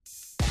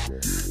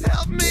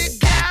Help me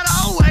get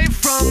away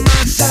from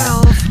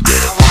myself.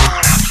 I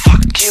wanna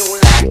fuck you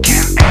like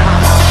an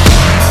animal.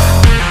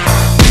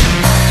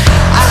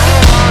 I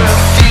wanna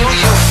feel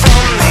you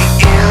from the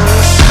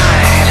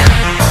inside.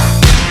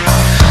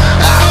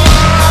 I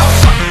wanna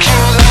fuck you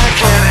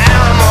like an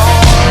animal.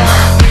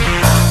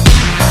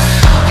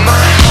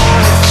 My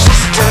whole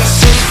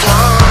existence is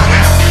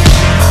flawed.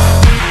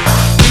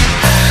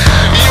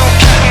 You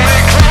get me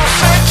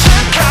closer to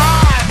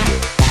God.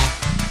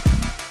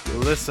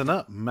 Listen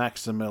up,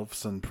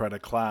 Maximilfs and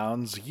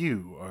Predaclowns.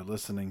 You are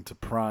listening to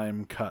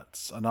Prime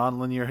Cuts, a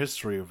non-linear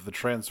history of the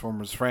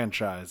Transformers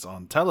franchise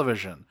on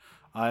television.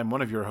 I'm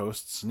one of your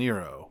hosts,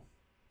 Nero.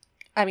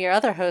 I'm your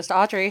other host,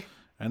 Audrey.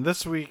 And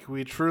this week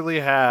we truly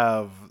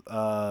have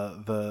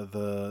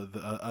the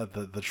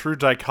true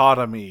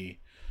dichotomy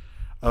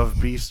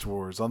of Beast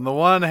Wars. On the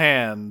one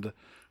hand,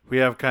 we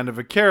have kind of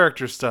a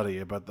character study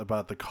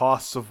about the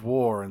costs of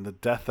war and the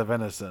death of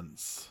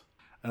innocence.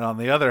 And on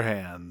the other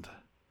hand,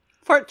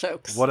 fart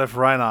jokes. What if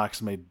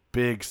Rhinox made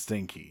Big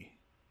Stinky?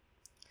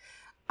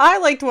 I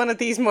liked one of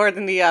these more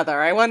than the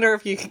other. I wonder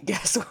if you can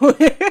guess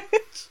which.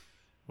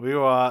 We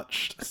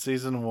watched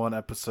Season 1,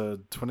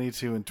 Episode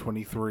 22 and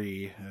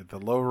 23, The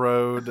Low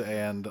Road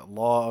and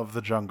Law of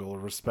the Jungle,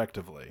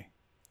 respectively.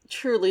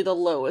 Truly the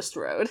lowest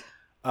road.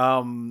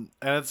 And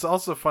it's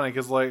also funny,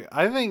 because, like,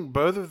 I think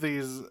both of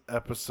these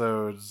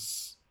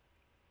episodes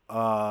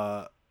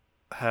have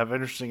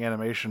interesting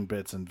animation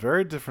bits in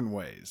very different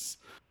ways.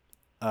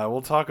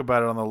 We'll talk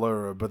about it on the Low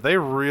Road, but they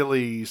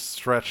really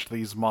stretched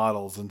these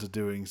models into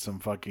doing some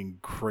fucking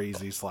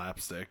crazy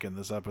slapstick in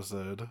this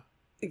episode.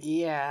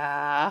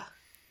 Yeah.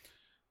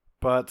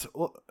 But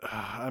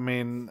I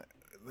mean,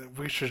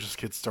 we should just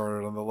get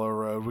started on the Low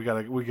Road. We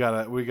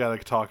gotta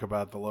talk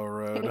about the Low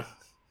Road.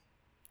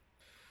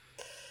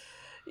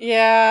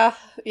 Yeah,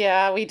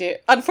 we do.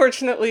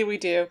 Unfortunately, we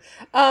do.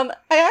 I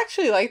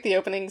actually like the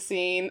opening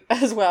scene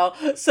as well.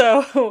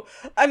 So,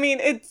 I mean,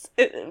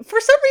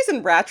 for some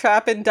reason, Rat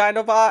Trap and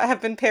Dinobot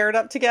have been paired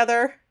up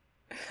together,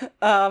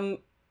 to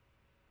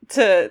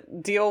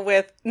deal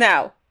with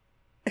now.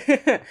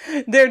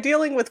 They're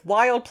dealing with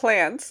wild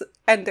plants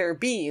and their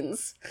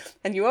beans,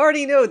 and you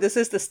already know this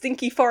is the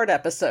Stinky Fart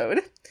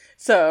episode.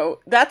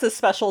 So that's a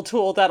special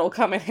tool that'll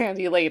come in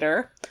handy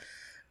later.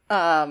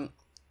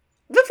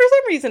 But for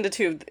some reason, the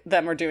two of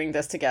them are doing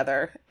this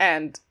together,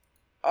 and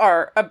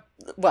are,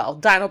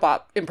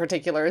 Dinobot in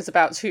particular is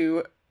about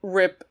to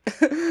rip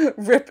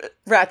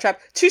Rat Trap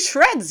to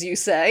shreds, you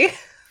say?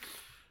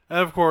 And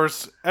of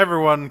course,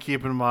 everyone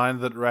keep in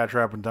mind that Rat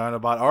Trap and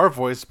Dinobot are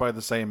voiced by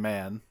the same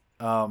man.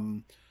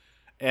 And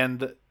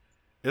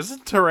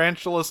isn't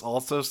Tarantulas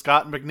also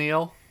Scott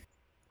McNeil?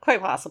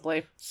 Quite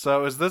possibly.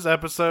 So is this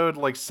episode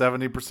like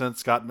 70%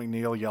 Scott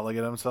McNeil yelling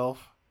at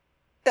himself?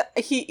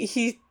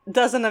 He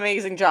does an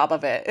amazing job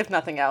of it, if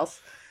nothing else.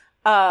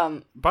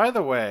 By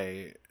the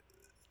way,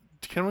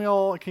 can you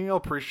all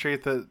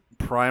appreciate that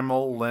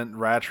Primal lent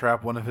Rat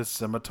Trap one of his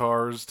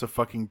scimitars to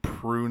fucking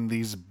prune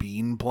these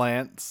bean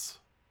plants?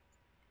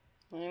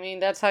 I mean,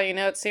 that's how you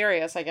know it's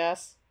serious, I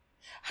guess.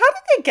 How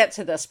did they get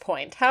to this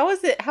point? How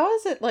is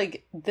it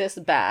like this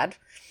bad?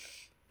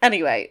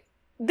 Anyway,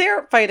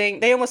 they're fighting.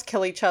 They almost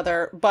kill each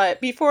other,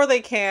 but before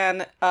they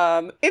can,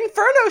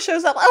 Inferno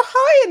shows up. Oh,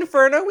 hi,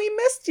 Inferno. We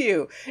missed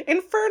you.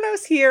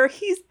 Inferno's here.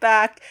 He's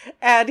back,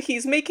 and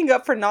he's making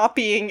up for not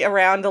being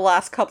around the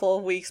last couple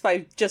of weeks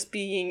by just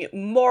being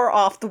more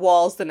off the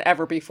walls than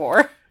ever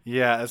before.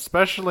 Yeah,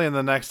 especially in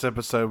the next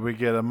episode, we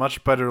get a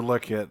much better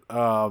look at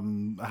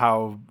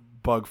how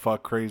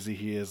bugfuck crazy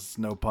he is.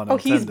 No pun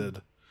intended.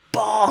 He's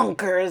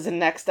bonkers in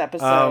next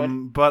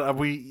episode. But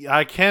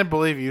I can't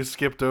believe you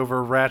skipped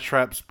over Rat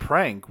Trap's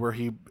prank where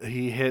he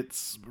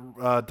hits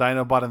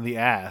Dinobot in the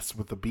ass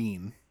with a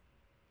bean.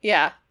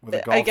 Yeah. With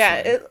a golf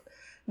again,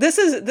 this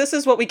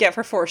is what we get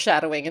for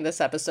foreshadowing in this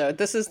episode.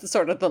 This is the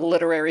sort of the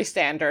literary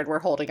standard we're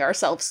holding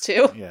ourselves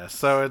to. Yeah.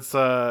 So it's we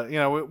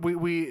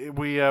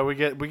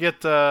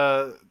get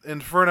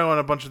Inferno and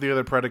a bunch of the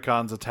other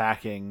Predacons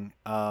attacking.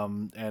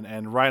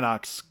 And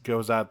Rhinox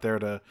goes out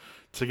there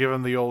to give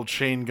him the old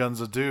chain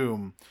guns of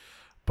doom.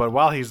 But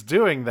while he's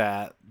doing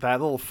that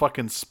little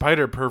fucking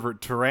spider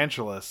pervert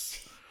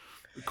Tarantulas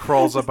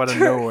crawls up out of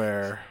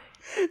nowhere.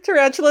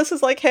 Tarantulas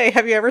is like, hey,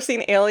 have you ever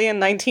seen Alien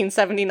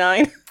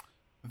 1979?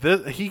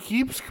 He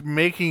keeps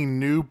making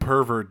new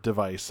pervert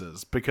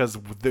devices because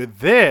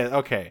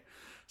okay.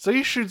 So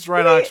he shoots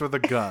Rhinox with a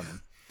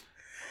gun.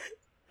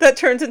 That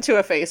turns into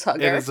a face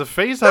hugger. It is a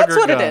face hugger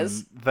gun it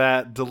is.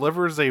 that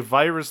delivers a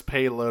virus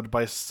payload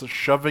by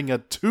shoving a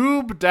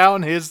tube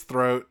down his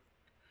throat.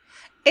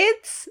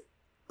 It's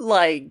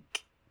a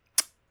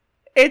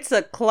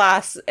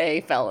Class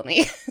A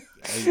felony,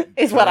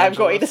 is what I'm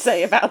going to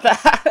say about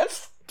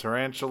that.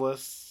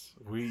 Tarantulas,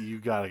 you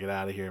gotta get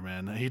out of here,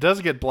 man. He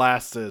does get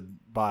blasted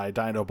by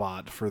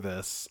Dinobot for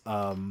this.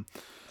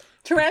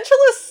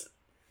 Tarantulas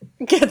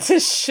gets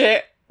his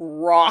shit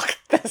rocked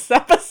this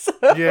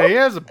episode. Yeah, he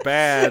has a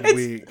bad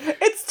week.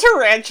 It's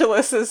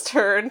Tarantulas'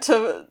 turn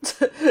to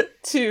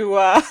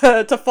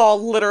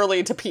fall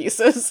literally to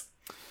pieces.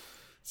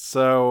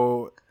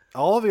 So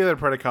all of the other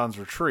Predacons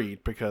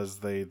retreat because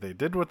they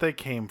did what they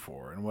came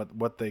for, and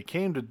what they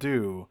came to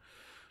do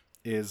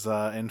is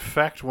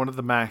infect one of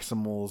the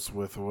Maximals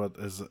with what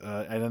is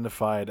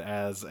identified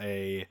as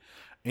a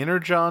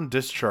energon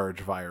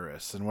discharge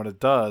virus, and what it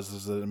does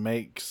is that it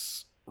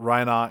makes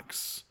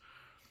Rhinox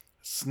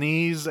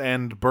sneeze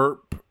and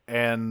burp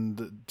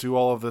and do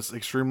all of this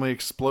extremely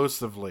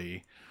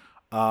explosively,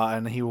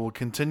 and he will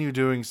continue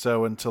doing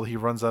so until he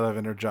runs out of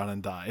energon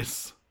and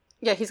dies.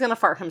 Yeah, he's gonna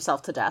fart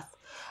himself to death.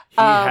 He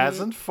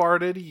hasn't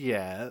farted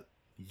yet.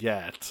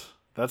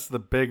 That's the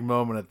big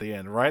moment at the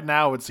end. Right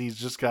now,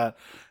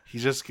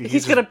 he's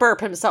gonna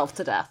burp himself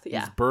to death.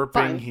 Yeah, he's burping,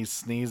 fine. He's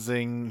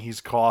sneezing, he's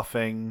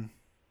coughing.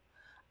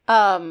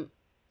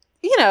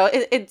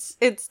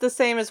 It's the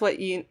same as what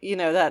you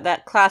know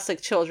that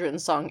classic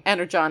children's song,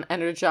 Energon,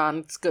 Energon,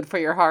 it's good for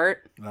your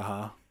heart.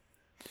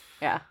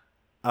 Yeah.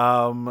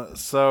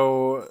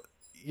 So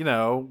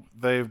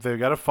they've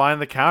got to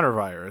find the counter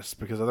virus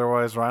because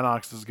otherwise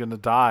Rhinox is going to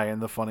die in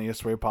the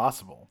funniest way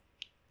possible.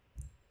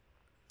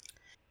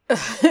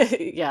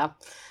 Yeah.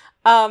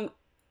 Rat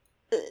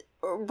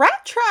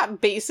Trap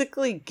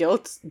basically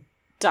guilts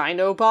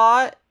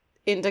Dinobot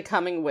into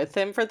coming with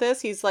him for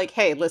this. He's like,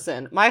 hey,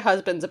 listen, my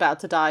husband's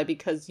about to die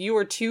because you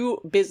were too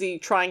busy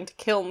trying to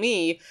kill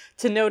me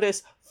to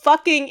notice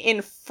fucking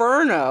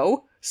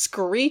Inferno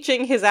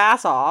screeching his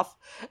ass off.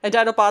 And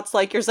Dinobot's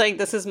like, you're saying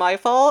this is my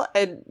fault?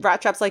 And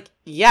Rat Trap's like,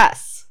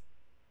 yes.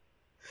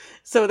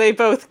 So they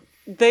both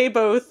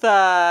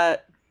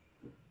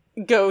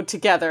go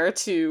together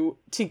to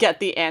get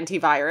the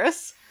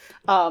antivirus.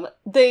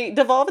 They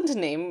devolve into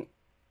name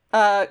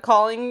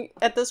calling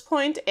at this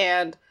point,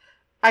 and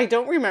I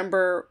don't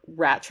remember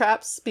Rat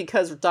Traps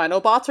because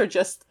Dinobots are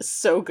just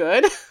so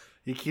good.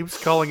 He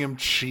keeps calling him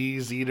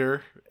Cheese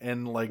Eater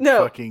and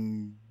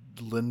fucking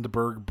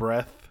Lindbergh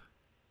breath.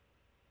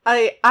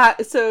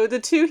 So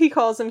the two he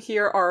calls him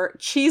here are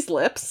Cheese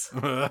Lips,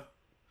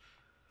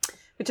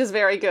 which is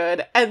very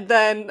good, and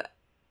then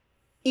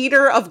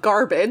Eater of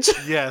Garbage.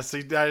 Yes,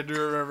 I do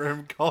remember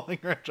him calling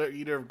Rat Trap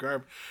Eater of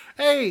Garbage.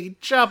 Hey,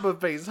 Chopper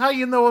Face, how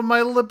you know what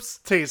my lips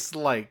taste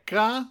like,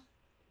 huh?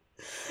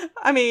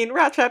 I mean,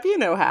 Rat Trap, you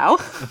know how.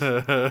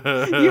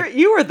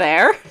 you were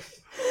there.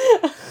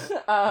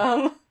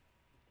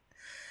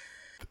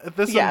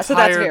 This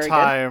entire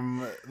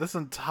time,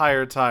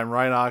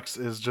 Rhinox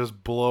is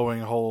just blowing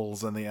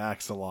holes in the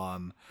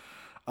Axelon.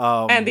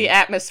 And the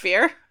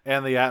atmosphere.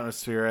 And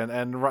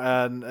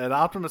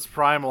Optimus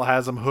Primal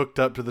has him hooked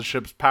up to the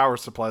ship's power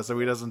supply so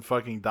he doesn't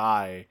fucking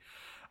die.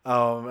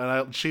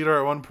 Cheetor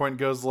at one point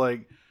goes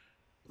like,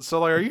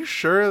 so are you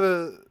sure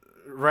that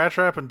Rat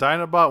Trap and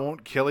Dinobot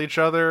won't kill each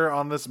other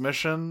on this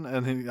mission?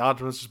 And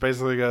Optimus just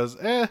basically goes,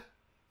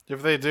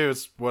 if they do,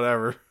 it's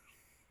whatever.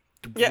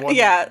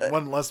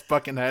 One less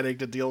fucking headache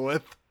to deal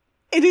with.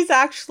 It is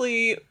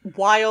actually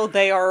while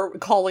they are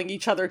calling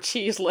each other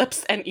Cheese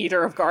Lips and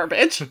Eater of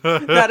Garbage.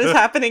 That is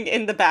happening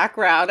in the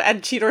background,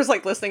 and Cheetor's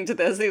listening to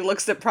this, and he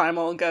looks at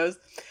Primal and goes,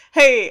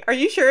 hey, are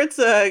you sure it's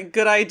a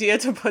good idea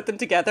to put them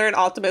together? And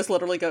Optimus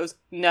literally goes,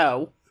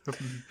 no.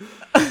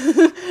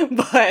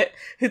 But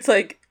it's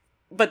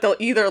but they'll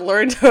either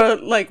learn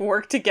to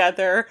work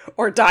together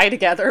or die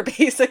together,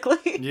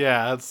 basically.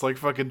 Yeah, it's like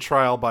fucking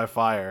trial by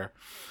fire.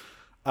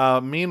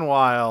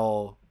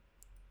 Meanwhile,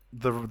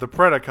 the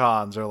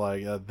Predacons are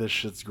like, this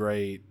shit's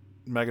great.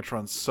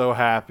 Megatron's so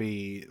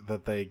happy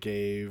that they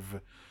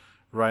gave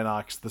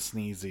Rhinox the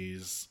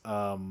sneezies.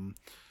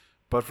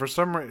 But for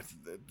some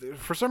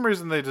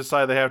reason they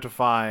decide they have to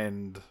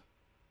find.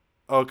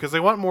 Oh, because they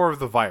want more of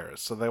the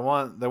virus, so they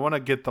want to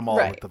get them all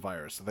with the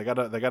virus. So they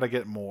gotta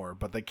get more,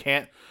 but they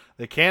can't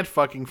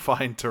fucking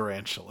find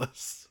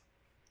Tarantulas.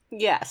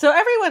 Yeah, so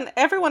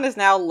everyone is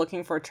now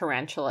looking for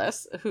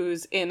Tarantulas,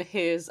 who's in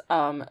his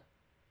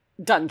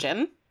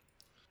dungeon,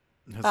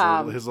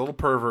 his little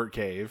pervert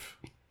cave,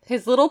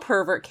 his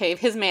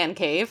man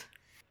cave.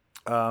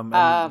 So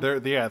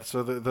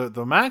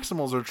the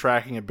Maximals are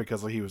tracking it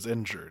because he was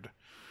injured.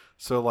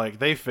 So,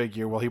 they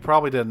figure, well, he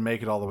probably didn't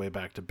make it all the way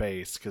back to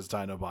base because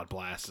Dinobot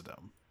blasted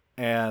him.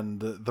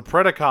 And the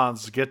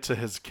Predacons get to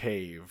his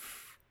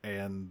cave,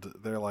 and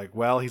they're like,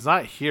 well, he's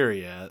not here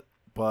yet,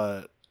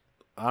 but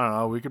I don't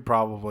know, we could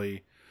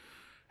probably...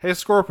 Hey,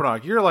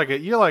 Scorponok, you're like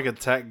a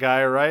tech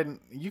guy, right?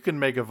 You can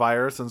make a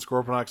virus. And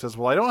Scorponok says,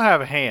 well, I don't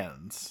have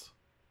hands.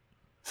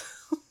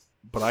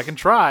 But I can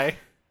try.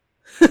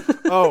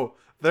 Oh,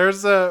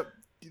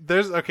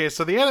 okay,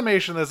 so the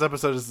animation in this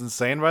episode is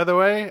insane, by the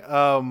way.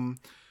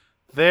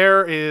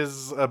 There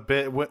is a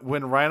bit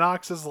when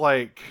Rhinox is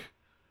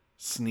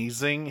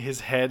sneezing, his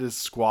head is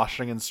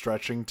squashing and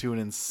stretching to an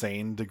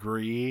insane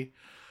degree.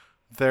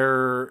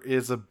 There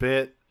is a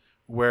bit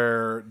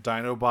where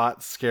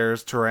Dinobot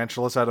scares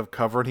Tarantulas out of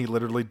cover, and he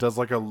literally does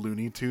a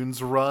Looney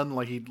Tunes run,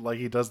 like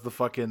he does the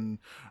fucking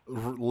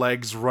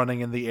legs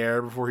running in the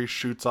air before he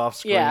shoots off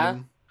screen. Yeah.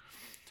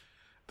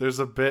 There's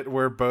a bit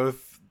where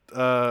both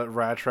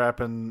Rat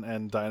Trap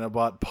and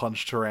Dinobot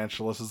punch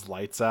Tarantulas'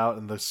 lights out,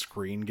 and the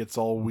screen gets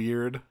all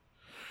weird.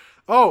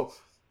 Oh,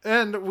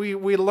 and we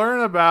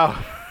learn about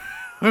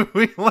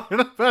we learn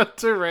about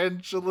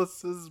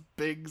Tarantulas'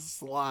 big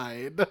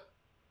slide.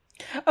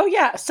 Oh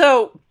yeah,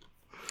 so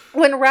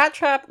when Rat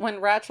Trap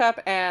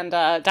and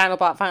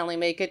Dinobot finally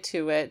make it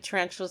to it,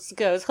 Tarantulas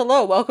goes,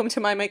 "Hello, welcome to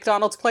my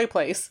McDonald's play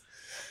place."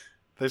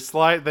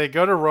 They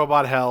go to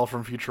Robot Hell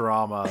from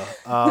Futurama.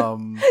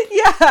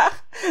 Yeah,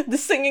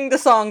 singing the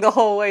song the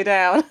whole way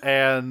down.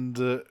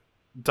 And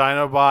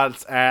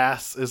Dinobot's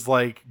ass is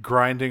like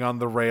grinding on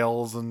the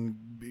rails and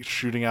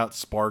shooting out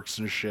sparks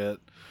and shit.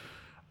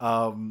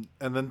 And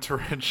then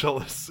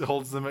Tarantulas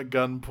holds them at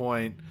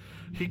gunpoint.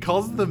 He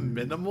calls them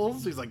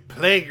Minimals. He's like,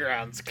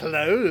 "Playground's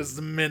closed,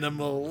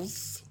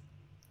 Minimals."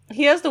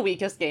 He has the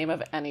weakest game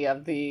of any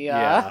of the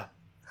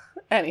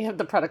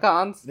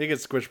Predacons. He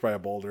gets squished by a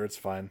boulder. It's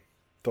fine.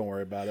 Don't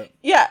worry about it.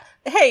 Yeah.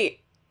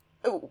 Hey,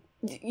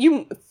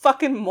 you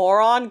fucking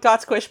moron,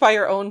 got squished by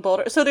your own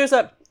boulder. So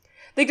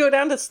they go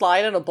down the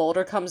slide and a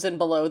boulder comes in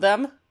below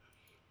them.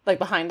 Like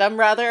behind them,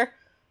 rather.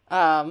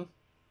 And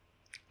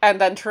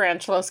then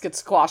Tarantulas gets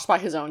squashed by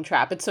his own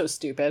trap. It's so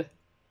stupid.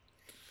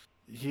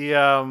 He,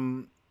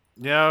 some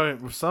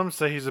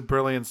say he's a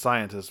brilliant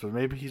scientist, but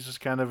maybe he's just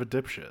kind of a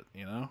dipshit,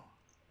 you know?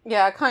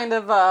 Yeah, kind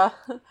of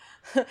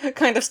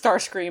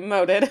Starscream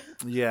moded.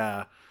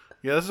 Yeah.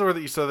 Yeah, this is where the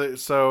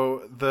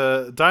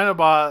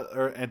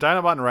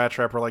Dinobot and Rat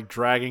Trap are like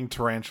dragging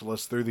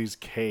Tarantulas through these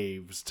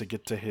caves to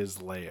get to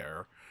his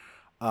lair.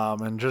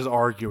 And just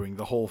arguing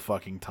the whole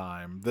fucking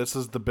time. This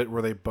is the bit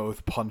where they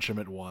both punch him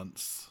at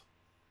once.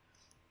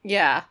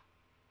 Yeah.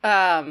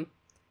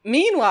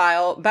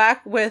 Meanwhile,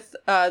 back with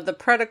the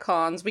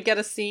Predacons, we get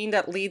a scene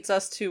that leads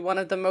us to one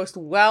of the most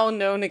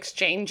well-known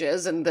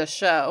exchanges in this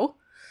show.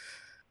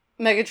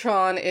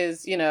 Megatron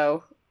is,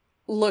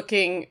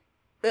 looking...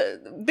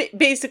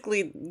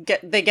 basically,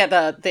 they get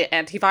the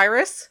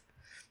antivirus,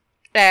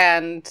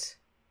 and,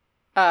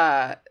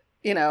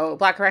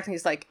 Black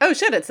Arachne's like, "Oh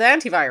shit, it's the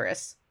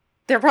antivirus.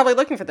 They're probably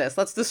looking for this.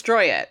 Let's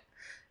destroy it."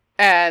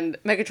 And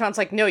Megatron's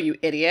like, "No, you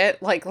idiot.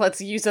 Like,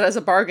 let's use it as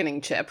a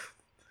bargaining chip.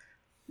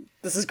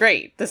 This is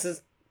great. This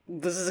is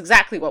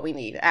exactly what we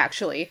need,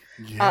 actually."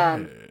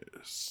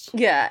 Yes.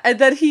 Yeah, and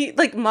then he,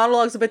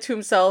 monologues a bit to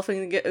himself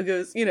and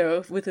goes,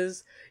 with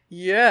his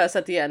yes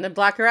at the end. And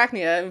Black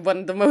Arachnia, one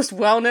of the most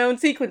well-known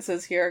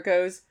sequences here,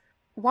 goes,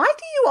 "Why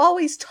do you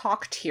always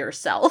talk to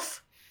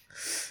yourself?"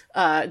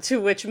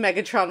 To which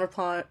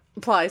Megatron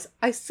replies,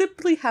 "I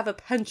simply have a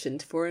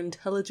penchant for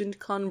intelligent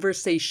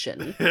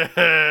conversation."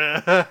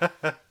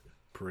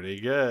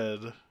 Pretty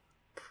good.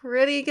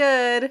 Pretty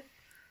good.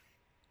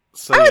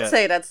 So, I would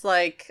say that's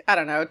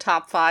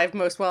top 5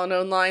 most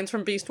well-known lines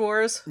from Beast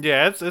Wars.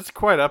 Yeah, it's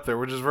quite up there,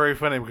 which is very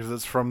funny because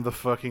it's from the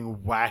fucking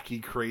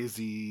wacky,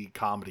 crazy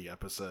comedy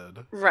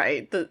episode.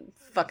 Right, the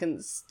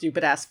fucking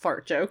stupid-ass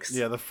fart jokes.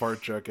 Yeah, the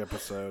fart joke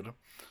episode.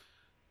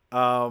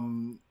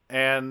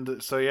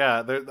 And so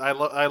yeah,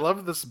 I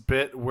love this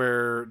bit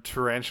where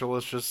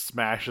Tarantulas just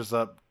smashes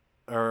up,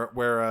 or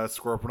where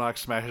Scorponok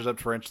smashes up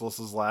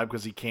Tarantulas' lab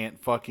because he can't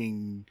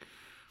fucking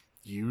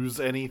use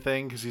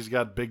anything because he's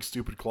got big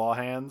stupid claw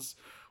hands,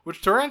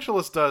 which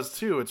Tarantulas does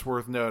too, it's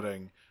worth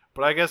noting,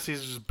 but I guess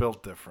he's just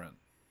built different.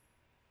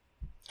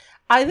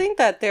 I think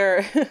that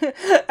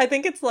I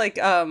think it's like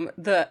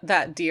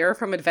that deer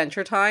from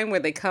Adventure Time where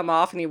they come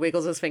off and he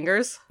wiggles his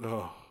fingers.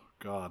 Oh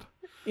god.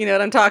 You know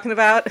what I'm talking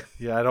about?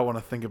 Yeah, I don't want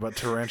to think about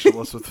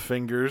Tarantulas with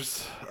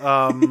fingers.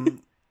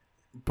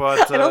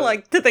 But I don't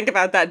like to think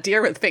about that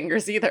deer with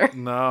fingers either.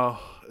 No,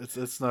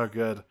 it's no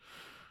good.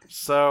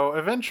 So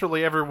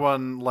eventually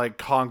everyone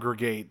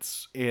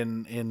congregates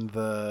in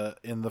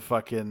the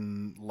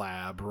fucking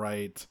lab,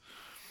 right?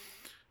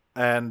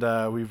 And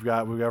we've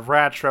got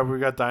Rat Trap, we've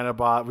got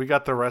Dinobot, we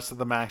got the rest of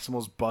the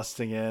Maximals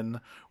busting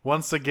in.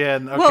 Once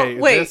again, okay,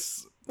 well,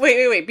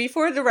 wait.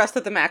 Before the rest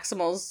of the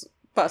Maximals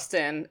bust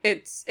in,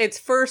 it's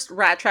first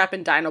Rat Trap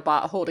and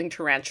Dinobot holding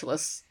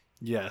Tarantulas.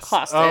 Yes.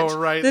 Hostage. Oh,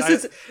 right.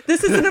 This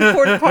is an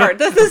important part.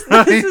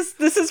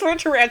 This is where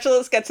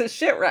Tarantulas gets his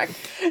shit wrecked.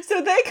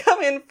 So they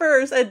come in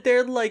first and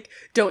they're like,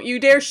 "Don't you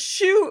dare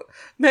shoot,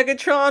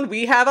 Megatron,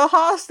 we have a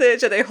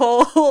hostage." And they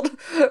hold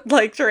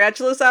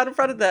Tarantulas out in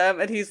front of them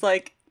and he's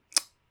like,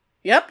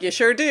 "Yep, you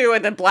sure do,"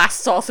 and then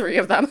blasts all 3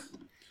 of them.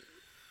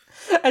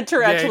 And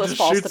Tarantulas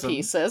falls to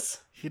pieces.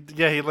 He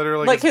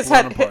literally gets his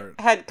blown apart.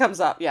 Head comes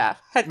up, yeah.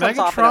 Head comes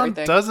off and Megatron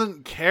everything.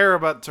 doesn't care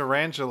about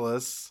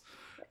Tarantulas.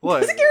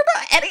 Look, doesn't care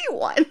about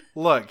anyone.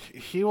 Look,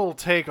 he will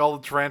take all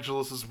of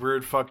Tarantulas'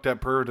 weird fucked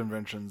up pervert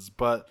inventions,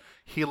 but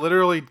he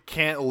literally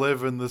can't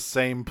live in the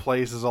same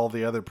place as all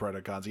the other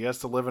Predacons. He has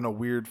to live in a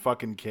weird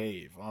fucking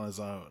cave on his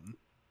own.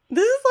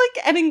 This is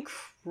an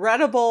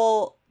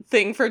incredible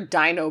thing for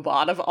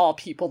Dinobot of all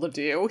people to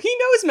do. He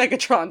knows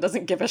Megatron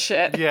doesn't give a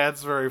shit. Yeah,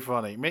 it's very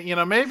funny.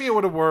 Maybe it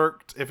would have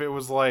worked if it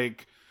was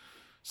Scorponok.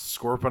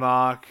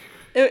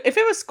 If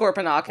it was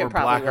Scorponok, it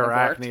probably would have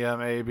worked. Black Arachnia,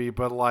 maybe,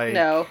 but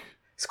No.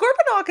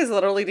 Scorponok is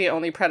literally the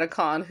only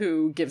Predacon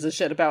who gives a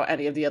shit about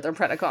any of the other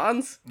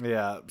Predacons.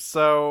 Yeah,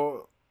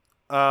 so,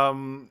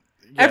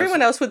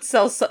 Everyone else would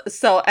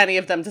sell any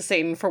of them to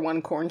Satan for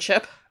one corn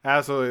chip.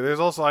 Absolutely. There's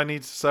also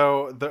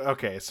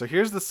so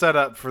here's the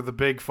setup for the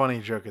big funny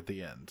joke at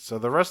the end. So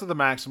the rest of the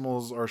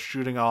Maximals are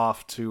shooting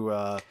off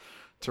to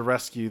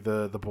rescue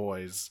the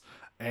boys,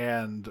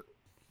 and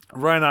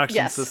Rhinox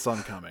insists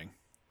on coming.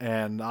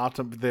 And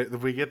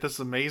we get this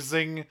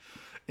amazing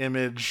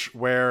image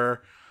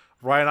where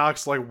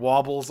Rhinox like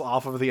wobbles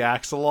off of the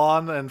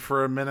Axelon, and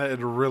for a minute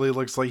it really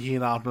looks like he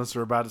and Optimus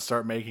are about to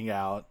start making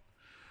out.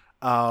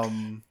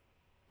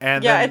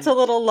 And then, it's a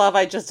little love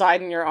I just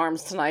died in your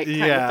arms tonight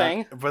kind of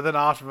thing. But then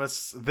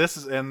Optimus, this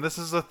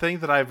is the thing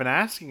that I've been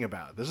asking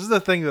about. This is the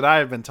thing that I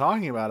have been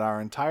talking about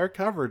our entire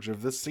coverage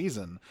of this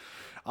season.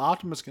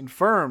 Optimus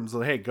confirms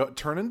that, hey, go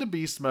turn into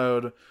beast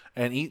mode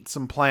and eat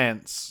some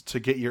plants to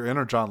get your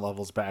energon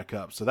levels back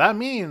up. So that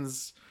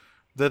means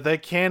that they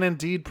can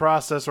indeed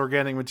process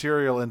organic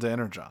material into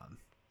energon.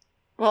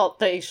 Well,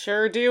 they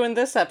sure do in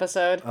this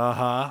episode.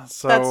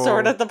 So that's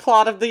sort of the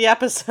plot of the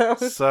episode.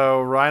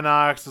 So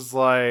Rhinox is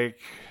like,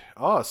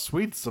 oh,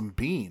 sweet, some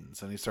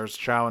beans. And he starts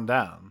chowing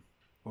down.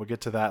 We'll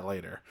get to that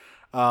later.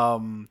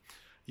 Listen,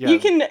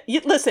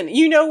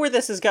 you know where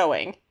this is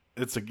going.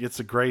 It's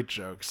a great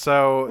joke.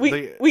 So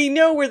we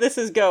know where this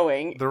is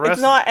going.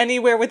 It's not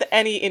anywhere with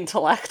any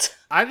intellect.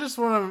 I just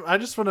want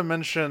to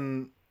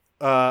mention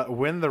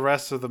when the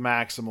rest of the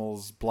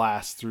Maximals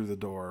blast through the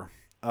door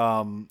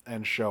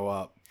and show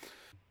up.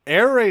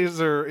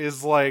 AirRaiser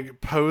is like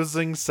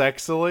posing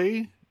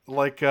sexily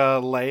like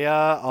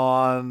Leia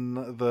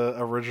on the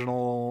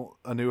original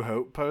A New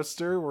Hope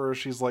poster where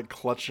she's like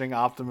clutching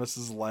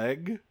Optimus's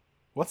leg.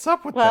 What's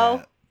up with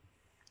that?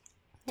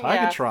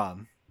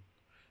 Tigatron.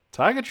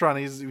 Tigatron,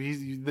 he's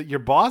your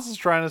boss is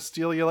trying to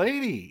steal your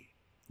lady.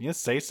 You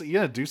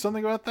gonna do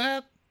something about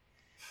that?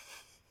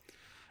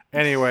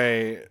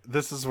 Anyway,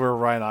 this is where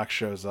Rhinox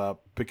shows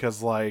up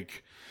because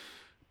like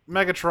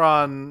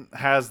Megatron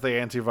has the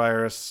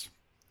antivirus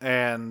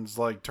and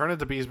like turn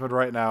into beast mode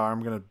right now.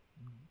 I'm gonna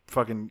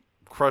fucking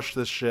crush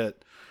this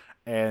shit,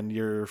 and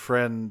your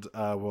friend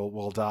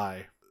will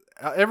die.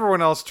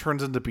 Everyone else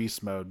turns into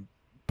beast mode,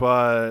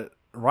 but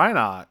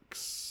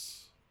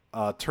Rhinox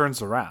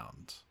turns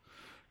around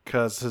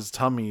because his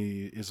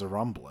tummy is a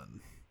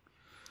rumbling.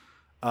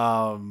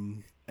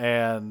 And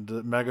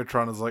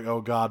Megatron is like,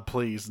 "Oh God,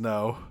 please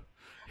no."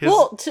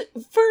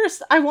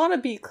 First, I want to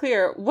be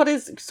clear. What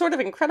is sort of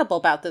incredible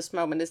about this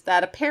moment is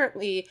that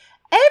apparently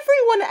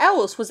everyone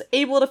else was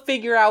able to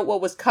figure out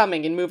what was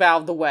coming and move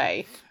out of the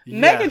way.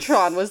 Yes.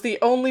 Megatron was the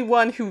only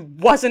one who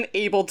wasn't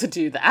able to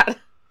do that.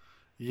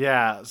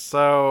 Yeah,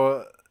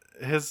 so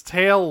his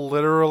tail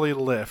literally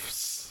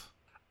lifts,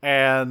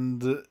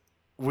 and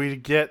we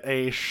get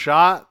a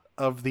shot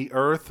of the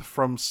Earth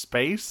from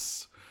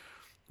space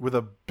with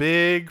a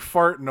big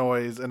fart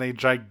noise and a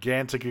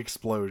gigantic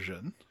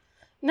explosion.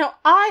 Now,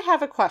 I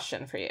have a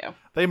question for you.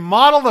 They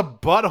modeled a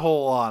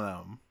butthole on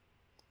him.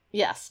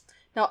 Yes.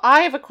 Now,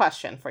 I have a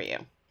question for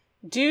you.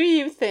 Do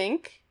you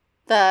think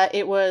that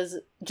it was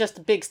just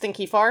a big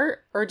stinky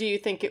fart, or do you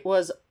think it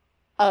was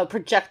a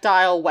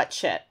projectile wet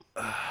shit?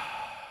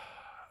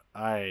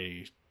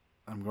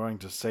 I'm going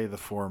to say the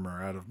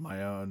former out of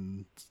my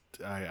own...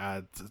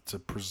 to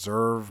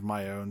preserve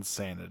my own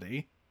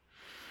sanity.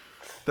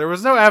 There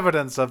was no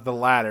evidence of the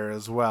latter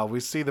as well. We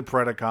see the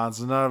Predacons,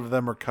 and none of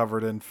them are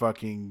covered in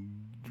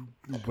fucking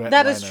wet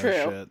That is rhino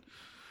true. shit.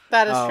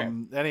 That is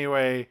true.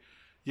 Anyway,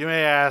 you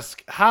may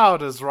ask, how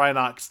does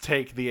Rhinox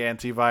take the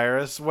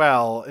antivirus?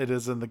 Well, it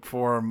is in the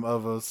form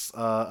of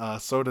a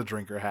soda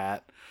drinker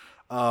hat.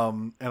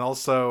 And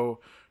also,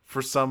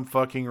 for some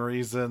fucking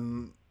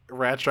reason,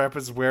 Rat Trap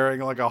is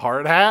wearing like a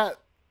hard hat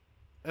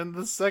in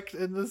this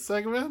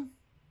segment.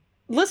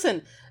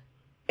 Listen,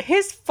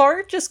 his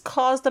fart just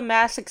caused a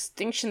mass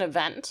extinction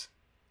event.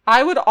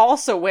 I would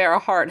also wear a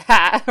hard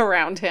hat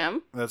around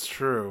him. That's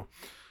true.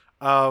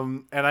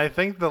 And I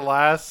think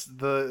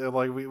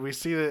we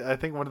see that. I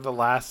think one of the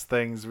last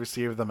things we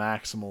see of the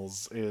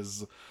Maximals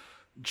is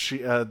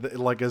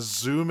like a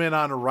zoom in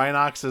on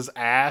Rhinox's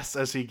ass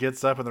as he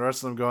gets up, and the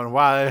rest of them going,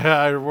 "Why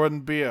I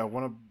wouldn't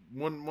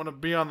want to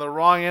be on the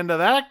wrong end of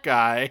that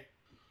guy."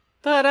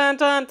 Dun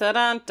dun dun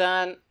dun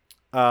dun.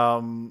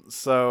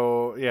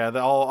 So yeah,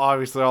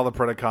 obviously all the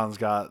Predacons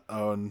got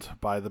owned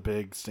by the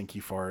big stinky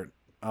fart.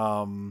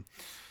 That's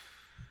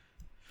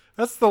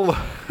the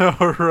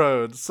low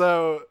road.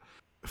 So,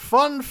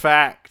 fun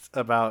fact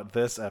about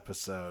this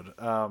episode: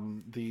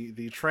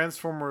 the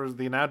Transformers,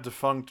 the now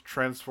defunct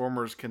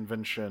Transformers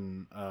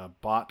convention,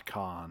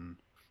 BotCon,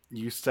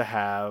 used to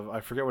have,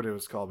 I forget what it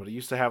was called, but it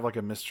used to have like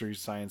a Mystery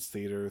Science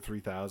Theater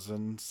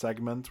 3000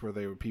 segment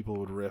where people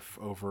would riff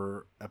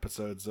over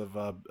episodes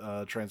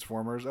of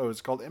Transformers. Oh,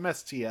 it's called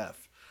MSTF.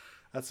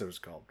 That's what it was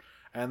called.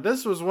 And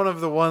this was one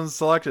of the ones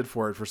selected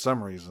for it for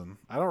some reason.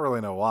 I don't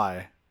really know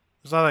why.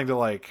 There's nothing to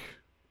like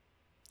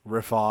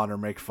riff on or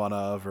make fun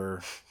of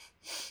or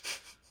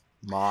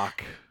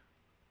mock.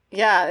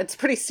 Yeah, it's a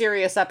pretty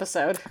serious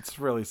episode. It's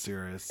really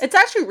serious. It's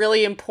actually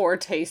really in poor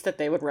taste that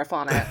they would riff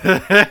on it.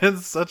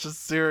 It's such a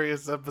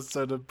serious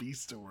episode of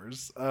Beast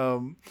Wars.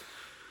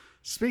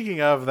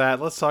 Speaking of that,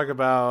 let's talk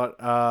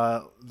about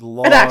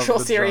Law an actual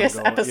of the serious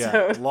Jungle.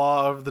 episode. Yeah,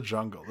 Law of the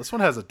Jungle. This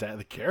one has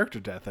the character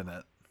death in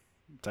it,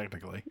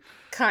 technically.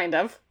 Kind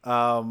of.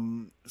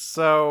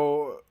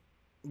 So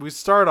we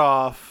start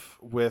off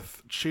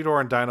with Cheetor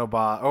and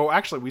Dinobot. Oh,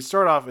 actually, we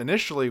start off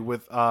initially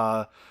with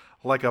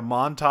like a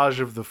montage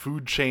of the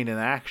food chain in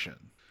action.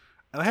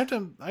 And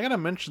I gotta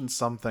mention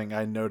something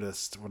I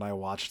noticed when I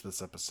watched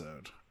this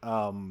episode.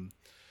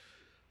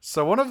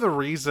 So one of the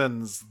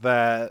reasons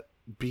that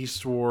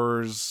Beast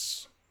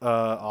Wars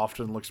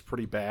often looks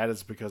pretty bad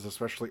is because,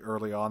 especially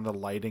early on, the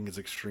lighting is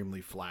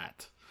extremely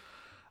flat.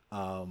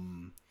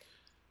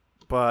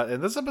 But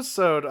in this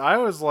episode, I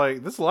was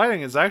like, this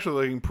lighting is actually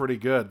looking pretty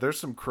good. There's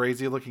some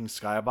crazy looking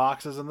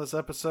skyboxes in this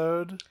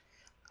episode.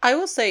 I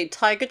will say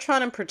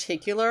Tigatron in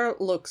particular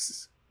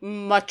looks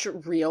much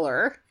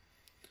realer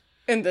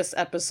in this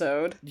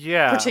episode.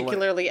 Yeah.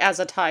 Particularly as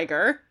a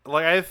tiger.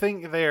 Like, I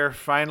think they're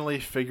finally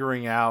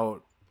figuring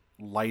out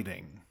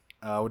lighting,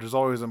 which is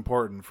always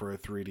important for a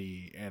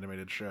 3D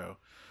animated show.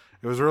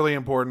 It was really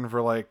important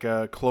for, like,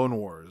 Clone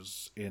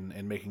Wars in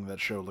making that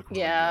show look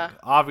really good.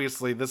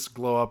 Obviously, this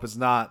glow up is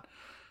not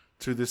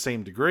to the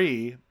same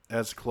degree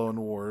as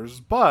Clone Wars,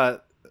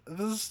 but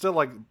this is still,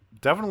 like,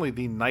 definitely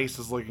the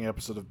nicest looking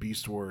episode of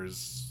Beast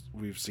Wars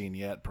we've seen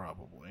yet,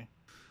 probably.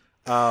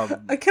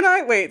 Can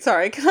I read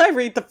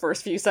the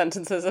first few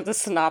sentences of the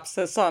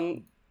synopsis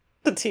on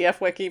the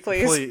TF Wiki,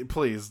 please?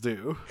 Please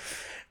do.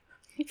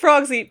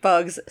 Frogs eat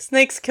bugs,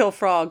 snakes kill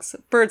frogs,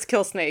 birds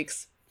kill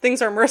snakes.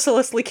 Things are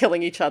mercilessly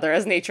killing each other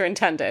as nature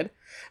intended.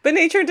 But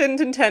nature didn't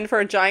intend for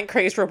a giant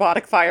crazed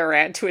robotic fire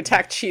ant to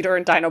attack Cheetor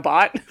and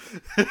Dinobot.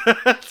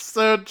 That's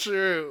so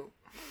true.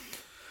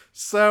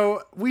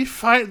 So we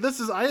find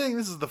I think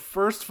this is the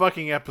first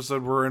fucking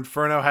episode where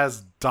Inferno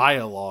has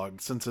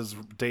dialogue since his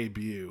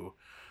debut.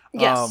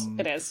 Yes,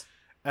 it is.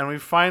 And we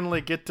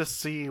finally get to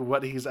see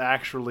what he's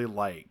actually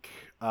like.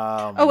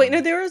 Oh wait,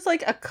 no, there was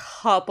like a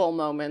couple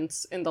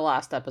moments in the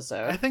last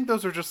episode. I think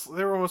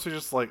they were mostly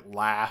just like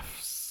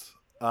laughs.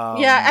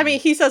 Yeah, I mean,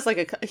 he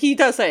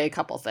does say a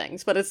couple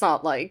things, but it's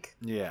not like,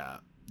 yeah,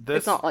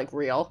 it's not like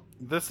real.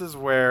 This is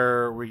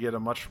where we get a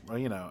much,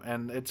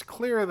 and it's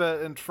clear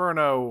that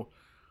Inferno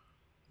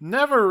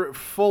never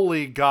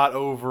fully got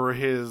over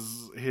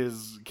his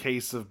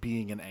case of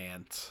being an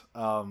ant.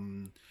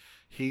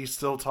 He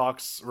still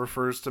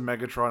refers to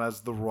Megatron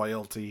as the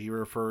royalty. He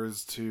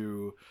refers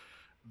to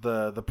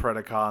the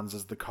Predacons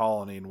as the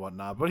colony and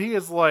whatnot. But he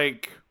is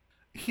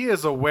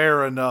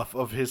aware enough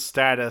of his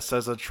status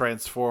as a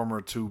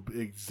Transformer to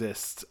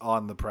exist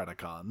on the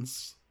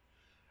Predacons.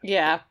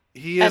 Yeah.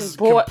 He is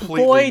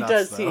completely nuts,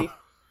 does though. He.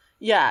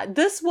 Yeah,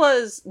 this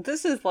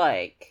is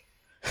like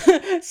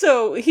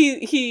so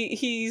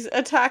he's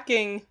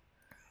attacking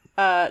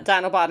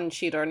Dinobot and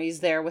Cheetor, and he's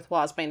there with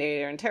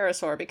Waspinator and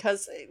Pterosaur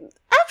because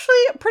actually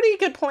a pretty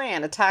good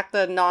plan. Attack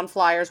the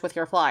non-flyers with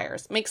your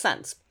flyers. Makes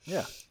sense.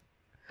 Yeah.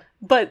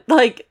 But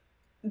like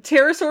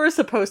Pterosaur is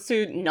supposed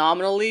to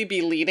nominally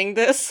be leading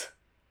this,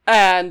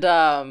 and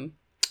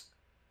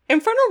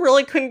Inferno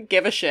really couldn't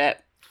give a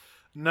shit.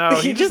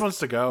 No, he just wants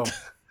to go.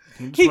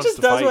 He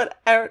just does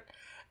whatever,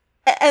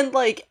 and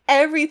like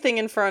everything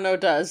Inferno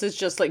does is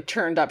just like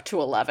turned up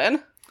to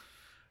 11.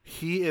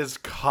 He is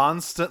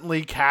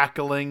constantly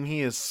cackling.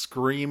 He is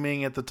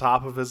screaming at the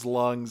top of his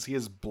lungs. He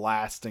is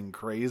blasting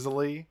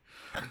crazily,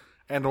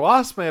 and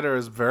Waspinator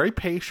is very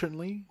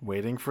patiently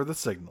waiting for the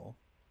signal.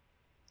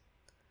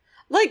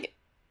 Like,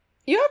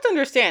 you have to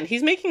understand,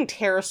 he's making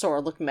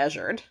Pterosaur look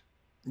measured.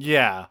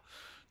 Yeah.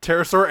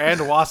 Pterosaur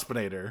and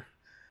Waspinator.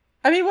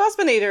 I mean,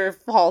 Waspinator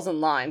falls in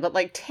line, but,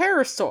 like,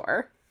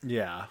 Pterosaur.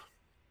 Yeah.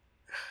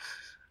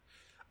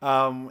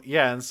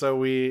 Yeah, and so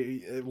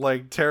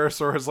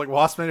Pterosaur is like,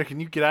 Waspinator, can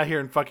you get out here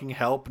and fucking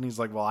help? And he's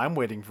like, well, I'm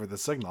waiting for the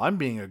signal. I'm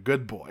being a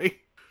good boy.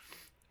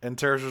 And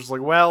Pterosaur's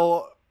like,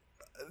 well,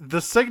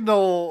 the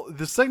signal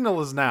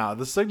is now.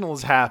 The signal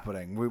is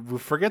happening. We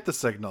forget the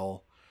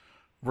signal.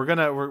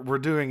 We're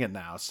doing it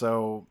now.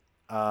 So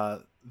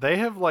they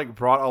have like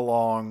brought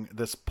along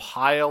this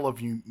pile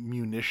of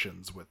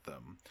munitions with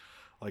them,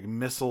 like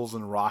missiles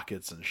and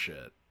rockets and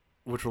shit,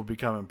 which will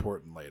become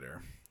important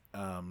later.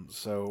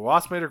 So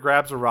Waspinator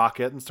grabs a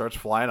rocket and starts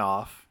flying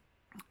off,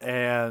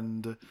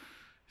 and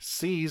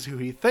sees who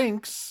he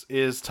thinks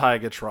is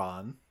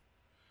Tigatron,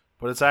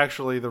 but it's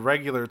actually the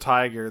regular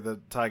tiger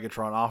that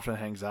Tigatron often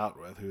hangs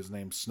out with, who's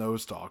named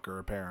Snowstalker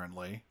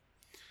apparently.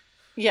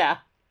 Yeah.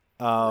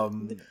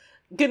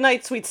 Good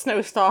night, sweet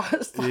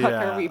Snowstalker.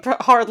 Yeah. We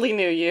hardly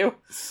knew you.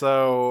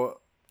 So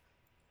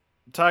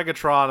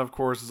Tigatron, of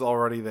course, is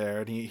already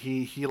there, and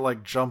he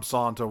like jumps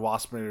onto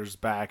Waspinator's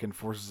back and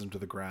forces him to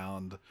the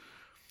ground.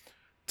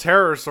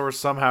 Pterosaur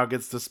somehow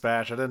gets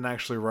dispatched. I didn't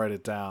actually write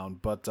it down,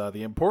 but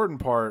the important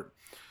part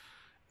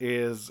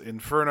is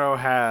Inferno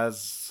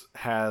has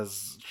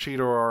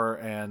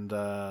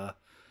Cheetor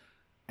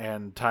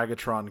and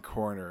Tigatron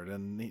cornered,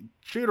 and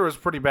Cheetor is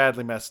pretty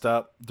badly messed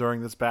up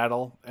during this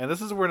battle, and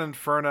this is when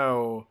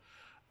Inferno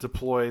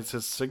deploys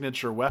his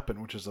signature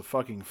weapon, which is a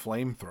fucking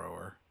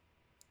flamethrower.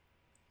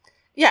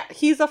 Yeah,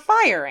 he's a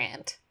fire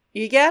ant.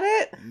 You get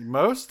it?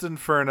 Most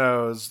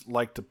infernos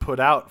like to put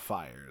out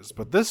fires,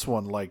 but this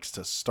one likes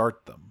to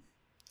start them.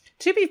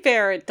 To be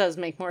fair, it does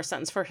make more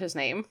sense for his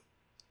name.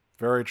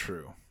 Very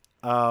true.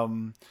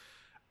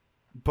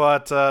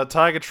 But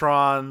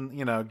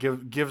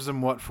Tigatron, gives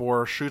him what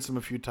for, shoots him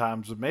a few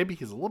times, but maybe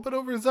he's a little bit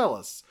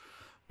overzealous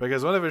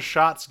because one of his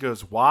shots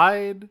goes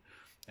wide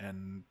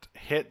and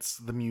hits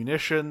the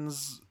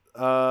munitions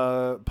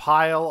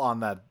pile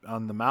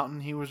on the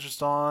mountain he was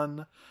just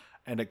on,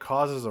 and it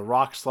causes a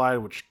rock slide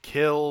which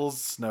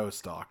kills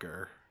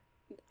Snowstalker.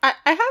 I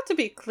have to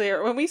be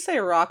clear, when we say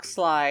rock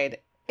slide,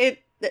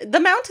 the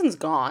mountain's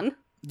gone.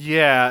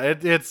 Yeah,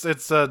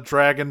 it's a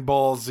Dragon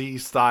Ball Z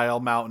style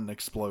mountain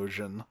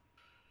explosion.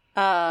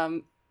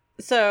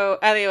 So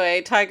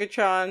anyway,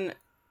 Tigatron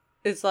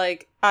is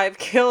like, I've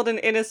killed an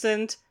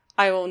innocent.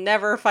 I will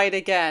never fight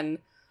again.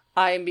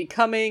 I am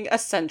becoming a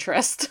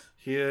centrist.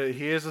 He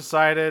has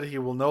decided he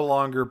will no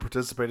longer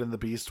participate in the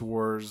Beast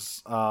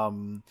Wars.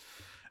 And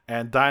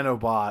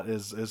Dinobot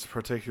is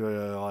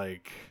particularly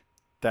like,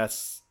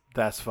 that's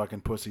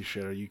fucking pussy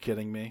shit. Are you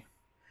kidding me?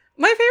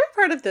 My favorite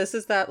part of this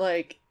is that,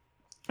 like,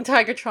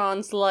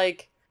 Tigatron's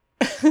like,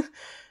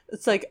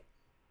 it's like,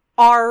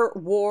 our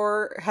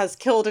war has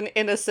killed an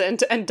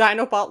innocent, and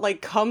Dinobot,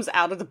 like, comes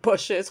out of the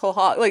bushes,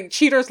 like,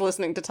 Cheater's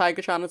listening to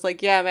Tigatron, it's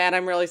like, yeah, man,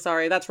 I'm really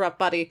sorry, that's rough,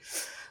 buddy.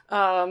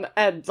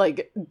 And,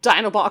 like,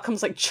 Dinobot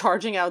comes, like,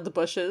 charging out of the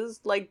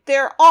bushes, like,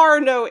 there are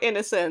no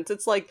innocents,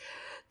 it's like,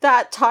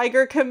 that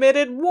tiger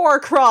committed war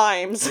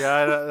crimes. Yeah,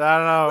 I don't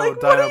know, like,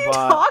 Dinobot. What are you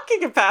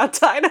talking about,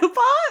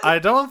 Dinobot? I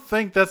don't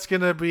think that's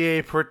going to be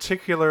a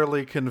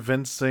particularly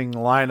convincing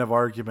line of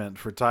argument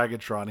for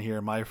Tigatron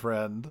here, my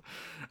friend.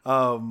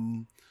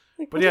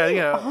 But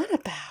yeah, on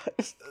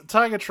about?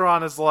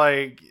 Tigatron is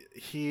like,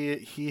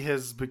 he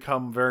has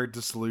become very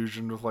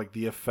disillusioned with like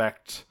the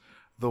effect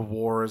the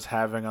war is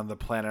having on the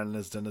planet and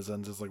its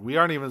denizens. It's like, we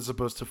aren't even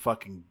supposed to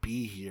fucking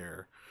be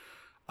here.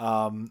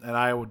 And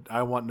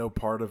I want no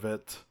part of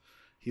it.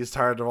 He's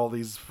tired of all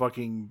these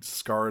fucking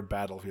scarred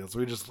battlefields, so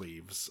he just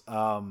leaves.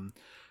 And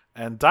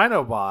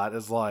Dinobot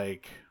is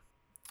like,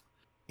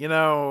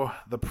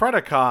 the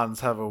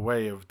Predacons have a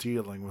way of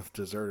dealing with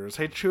deserters.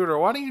 Hey, Tudor,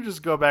 why don't you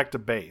just go back to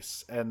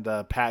base and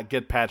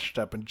get patched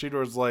up? And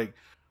Tudor's like,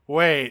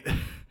 wait,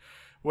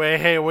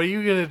 hey, what are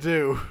you gonna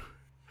do?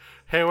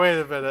 Hey, wait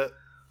a minute.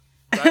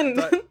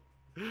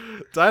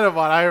 Dinobot,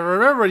 I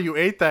remember you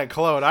ate that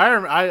clone.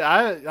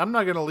 I'm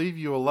not gonna leave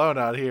you alone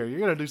out here. You're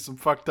gonna do some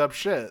fucked up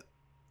shit.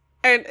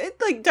 And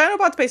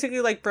Dinobot's basically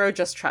like, bro,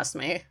 just trust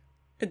me.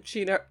 And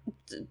Cheater,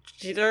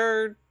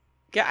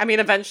 yeah, I mean,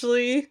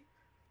 eventually,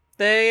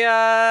 they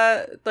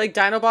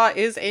Dinobot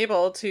is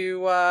able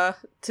to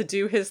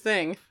do his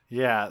thing.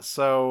 Yeah.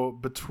 So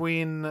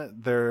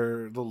between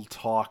their little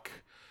talk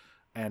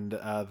and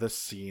this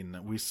scene,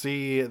 we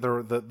see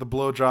the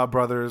Blowjob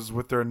brothers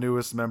with their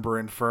newest member,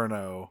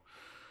 Inferno,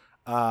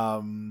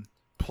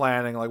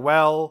 planning like,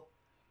 well,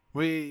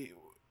 we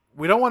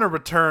don't want to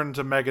return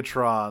to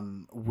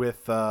Megatron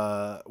with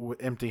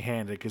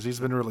empty-handed because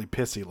he's been really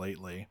pissy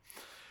lately.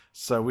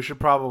 So we should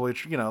probably,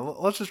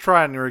 let's just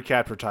try and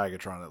recapture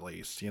Tigatron at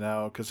least,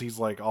 because he's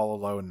like all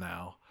alone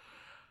now.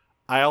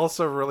 I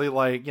also really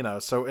like,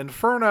 so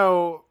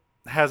Inferno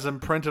has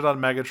imprinted on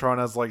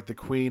Megatron as like the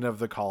queen of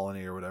the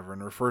colony or whatever,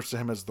 and refers to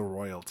him as the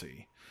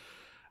royalty.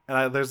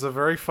 And there's a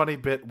very funny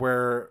bit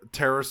where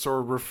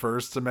Pterosaur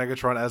refers to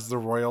Megatron as the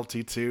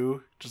royalty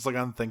too, just like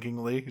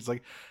unthinkingly. He's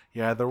like,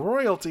 yeah, the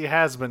royalty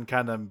has been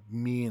kind of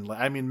mean.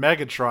 I mean,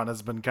 Megatron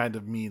has been kind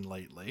of mean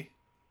lately.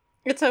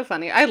 It's so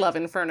funny. I love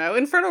Inferno.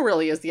 Inferno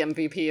really is the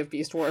MVP of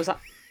Beast Wars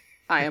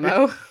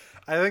IMO.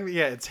 I think,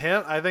 yeah, it's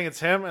him. I think it's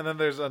him, and then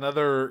there's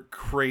another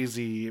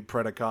crazy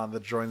Predacon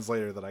that joins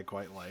later that I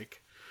quite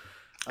like.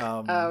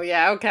 Oh,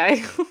 yeah,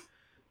 okay.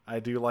 I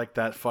do like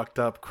that fucked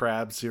up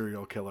crab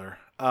serial killer.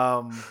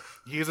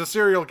 He's a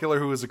serial killer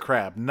who is a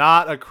crab,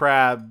 not a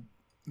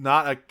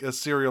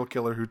serial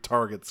killer who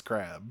targets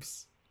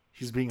crabs.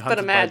 He's being hunted.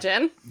 But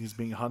imagine. He's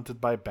being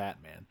hunted by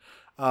Batman.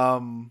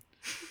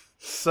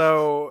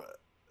 So,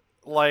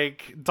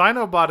 like,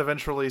 Dinobot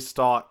eventually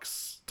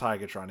stalks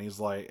Tigatron. He's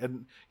like,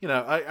 and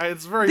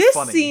it's very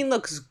funny. This scene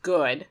looks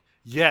good.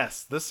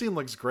 Yes, this scene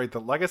looks great.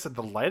 Like I said,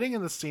 the lighting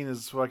in this scene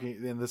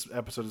in this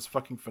episode is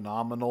fucking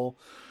phenomenal.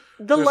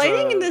 There's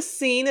lighting in this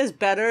scene is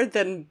better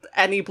than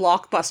any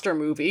blockbuster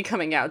movie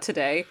coming out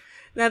today.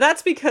 Now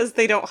that's because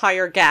they don't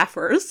hire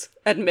gaffers,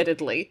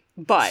 admittedly.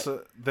 But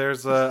so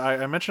there's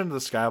I mentioned the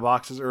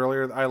skyboxes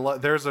earlier.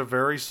 There's a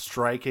very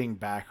striking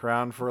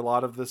background for a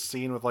lot of this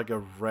scene with like a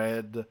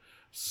red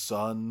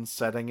sun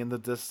setting in the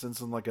distance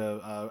and like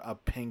a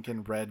pink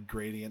and red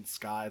gradient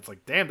sky. It's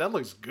like, damn, that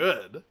looks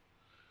good.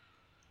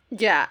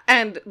 Yeah,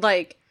 and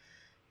like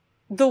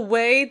the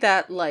way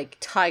that like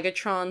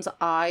Tigatron's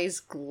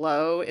eyes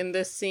glow in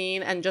this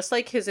scene, and just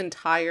like his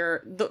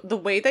entire the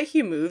way that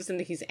he moves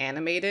and he's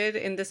animated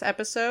in this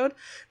episode,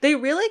 they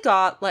really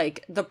got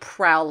like the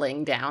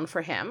prowling down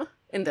for him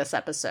in this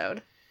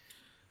episode.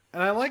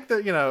 And I like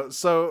that,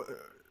 so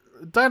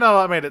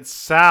Dinobot made it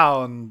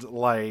sound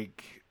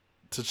like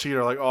to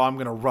Cheater like, oh, I'm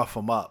gonna rough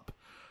him up.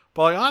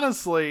 But like,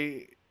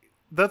 honestly,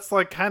 that's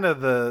like kind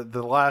of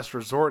the last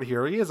resort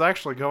here. He is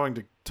actually going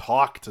to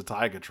talk to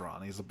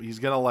Tigatron. He's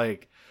gonna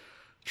like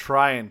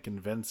try and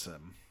convince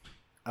him.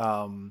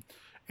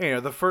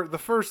 The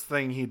first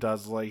thing he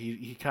does, like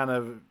he kind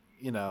of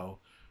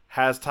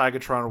has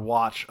Tigatron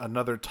watch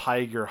another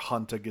tiger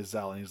hunt a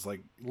gazelle, and he's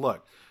like,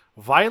 look,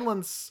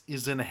 violence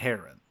is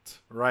inherent,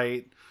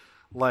 right?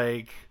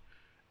 Like,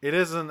 it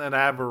isn't an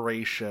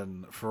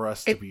aberration for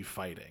us to be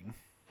fighting.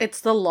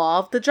 It's the law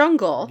of the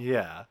jungle.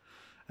 Yeah.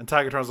 And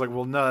Tigatron's like,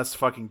 well, no, that's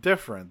fucking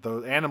different.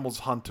 The animals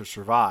hunt to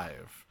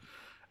survive.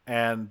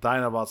 And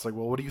Dinobot's like,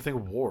 well, what do you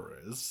think war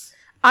is?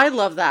 I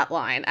love that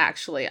line,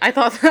 actually. I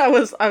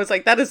was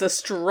like, that is a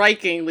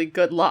strikingly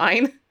good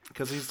line.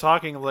 Because he's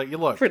talking like,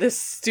 look. For this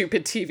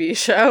stupid TV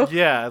show.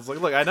 Yeah, it's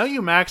like, look, I know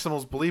you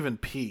Maximals believe in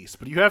peace,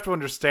 but you have to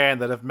understand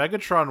that if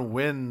Megatron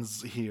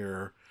wins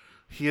here,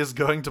 he is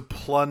going to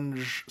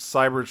plunge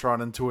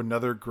Cybertron into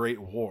another great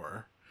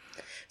war.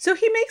 So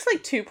he makes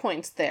like 2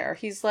 points there.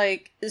 He's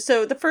like,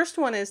 so the first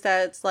one is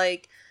that it's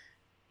like,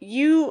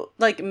 you,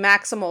 like,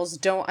 Maximals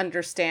don't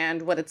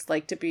understand what it's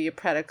like to be a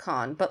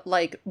Predacon, but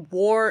like,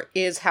 war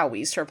is how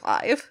we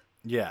survive.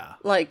 Yeah.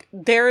 Like,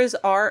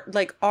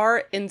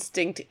 our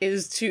instinct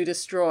is to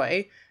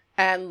destroy,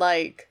 and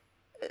like,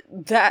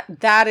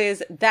 that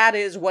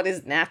is what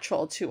is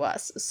natural to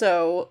us.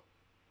 So,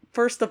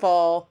 first of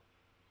all,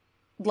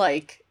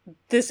 like,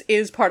 this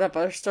is part of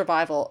our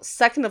survival.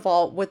 Second of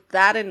all, with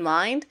that in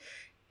mind,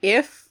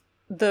 if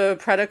the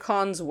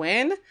Predacons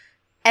win,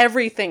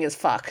 everything is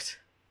fucked.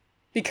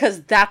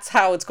 Because that's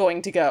how it's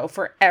going to go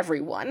for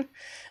everyone.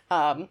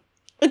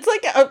 It's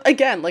like,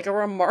 again, like a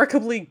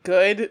remarkably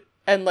good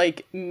and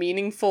like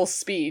meaningful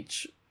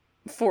speech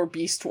for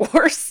Beast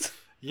Wars.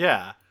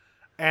 Yeah.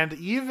 And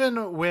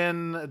even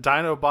when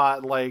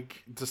Dinobot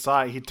like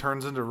he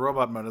turns into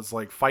robot mode, it's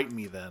like, fight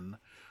me then.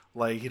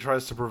 Like, he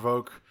tries to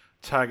provoke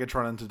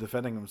Tigatron into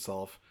defending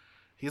himself.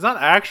 He's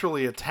not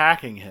actually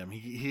attacking him.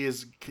 He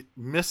is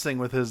missing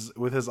with his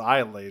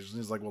eye lasers. And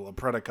he's like, well, a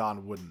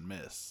Predacon wouldn't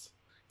miss.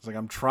 He's like,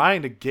 I'm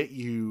trying to get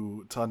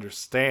you to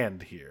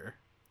understand here.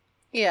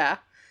 Yeah.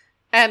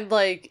 And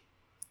like,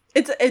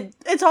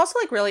 it's also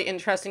like really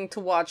interesting to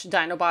watch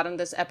Dinobot in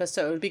this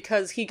episode,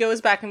 because he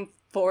goes back and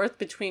forth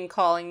between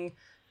calling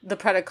the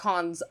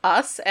Predacons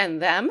us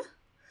and them.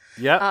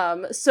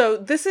 Yeah. So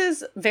this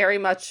is very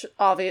much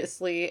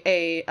obviously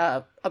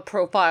a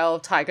profile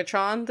of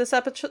Tigatron this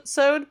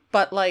episode,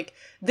 but like,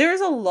 there's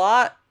a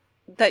lot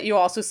that you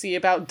also see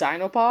about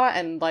Dinobot,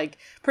 and like,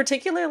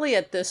 particularly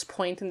at this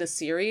point in the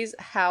series,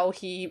 how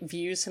he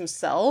views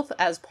himself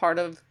as part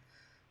of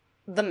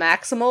the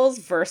Maximals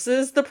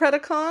versus the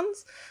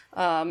Predacons.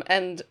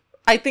 And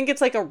I think it's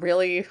like a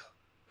really,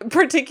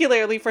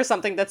 particularly for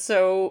something that's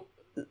so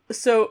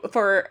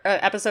for an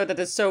episode that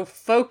is so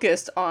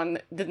focused on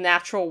the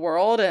natural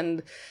world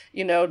and,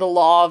 the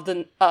law of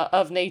the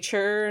of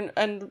nature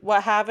and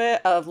what have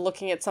it, of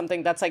looking at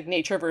something that's like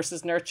nature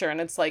versus nurture.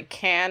 And it's like,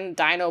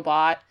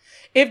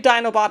 if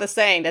Dinobot is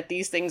saying that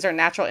these things are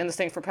natural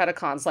instinct for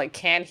Predacons, like,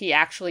 can he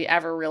actually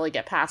ever really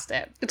get past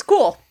it? It's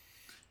cool.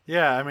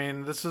 Yeah, I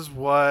mean, this is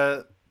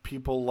what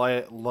people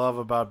love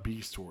about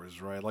Beast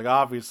Wars, right? Like,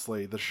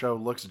 obviously, the show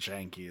looks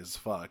janky as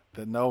fuck.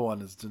 That no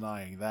one is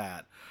denying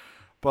that.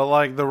 But,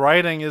 like, the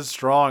writing is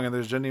strong, and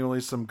there's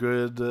genuinely some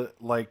good,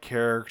 like,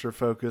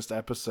 character-focused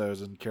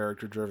episodes and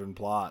character-driven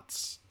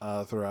plots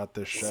throughout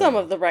this show. Some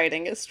of the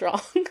writing is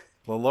strong.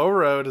 The Low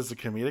Road is a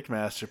comedic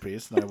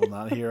masterpiece, and I will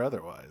not hear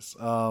otherwise.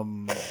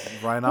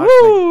 Rhinox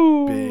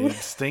Big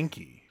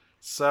Stinky.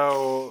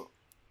 So,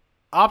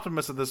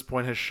 Optimus at this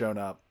point has shown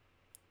up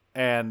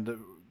and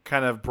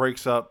kind of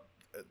breaks up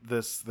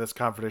this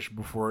confrontation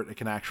before it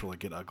can actually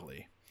get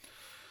ugly.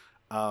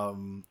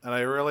 And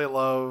I really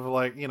love,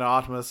 like,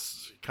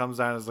 Optimus comes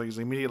down and is like, he's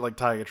immediately like,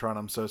 Tigatron,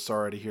 I'm so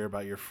sorry to hear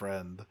about your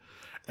friend.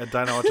 And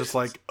Dinobot's just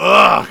like,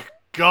 ugh,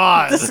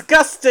 God.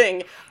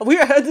 Disgusting.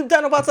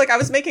 Dinobot's like, I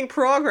was making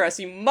progress,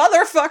 you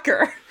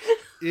motherfucker.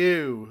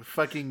 Ew,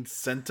 fucking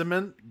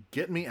sentiment,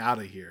 get me out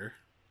of here.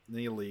 And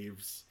he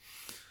leaves.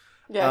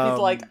 Yeah, he's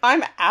like,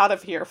 I'm out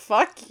of here,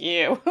 fuck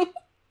you.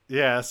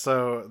 Yeah,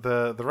 so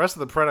the rest of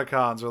the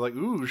Predacons are like,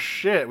 ooh,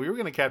 shit, we were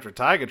going to capture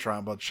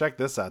Tigatron, but check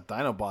this out.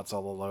 Dinobot's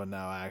all alone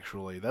now,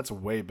 actually. That's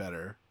way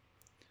better.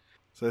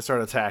 So they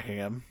start attacking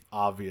him,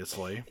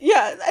 obviously.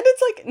 Yeah, and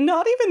it's, like,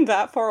 not even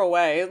that far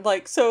away.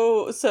 Like,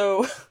 so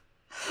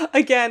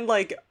again,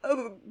 like,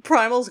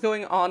 Primal's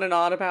going on and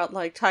on about,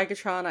 like,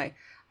 Tigatron, I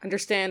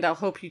understand, I'll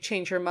hope you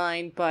change your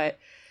mind, but,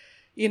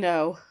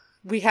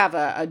 we have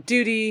a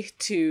duty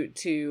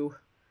to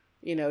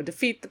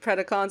defeat the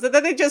Predacons. And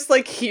then they just,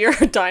 like, hear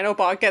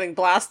Dinobot getting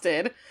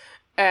blasted.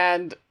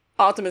 And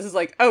Optimus is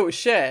like, oh,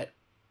 shit.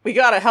 We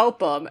gotta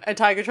help him. And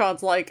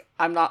Tigatron's like,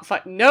 I'm not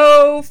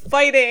no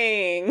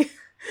fighting!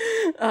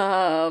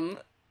 And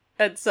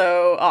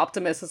so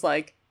Optimus is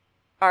like,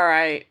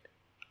 alright,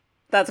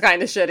 that's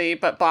kind of shitty,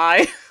 but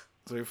bye.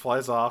 So he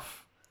flies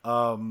off.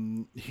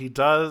 He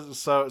does...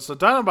 So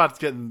Dinobot's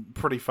getting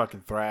pretty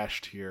fucking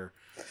thrashed here.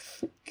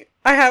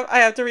 I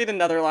have to read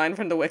another line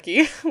from the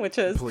wiki, which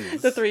is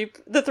Please. the three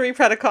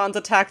Predacons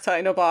attack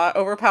Dinobot,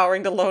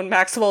 overpowering the lone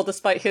Maximal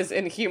despite his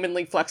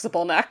inhumanly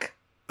flexible neck.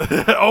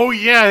 Oh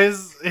yeah,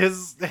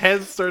 his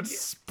head starts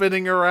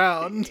spinning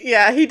around.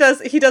 Yeah, he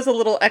does a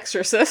little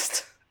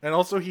exorcist. And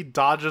also he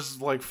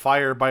dodges like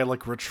fire by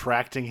like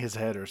retracting his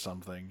head or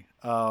something.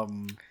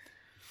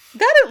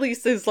 That at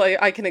least is like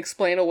I can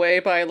explain away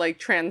by like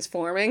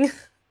transforming.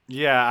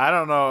 Yeah, I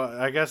don't know.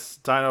 I guess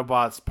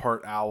Dinobot's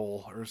part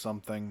owl or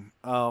something.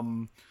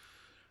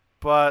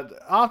 But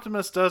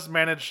Optimus does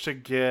manage to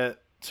get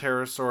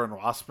Pterosaur and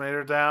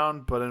Waspinator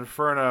down, but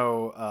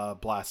Inferno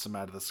blasts him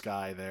out of the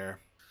sky there.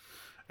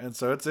 And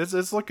so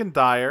it's looking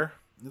dire.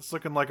 It's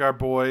looking like our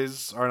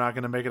boys are not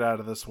going to make it out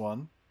of this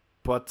one.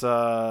 But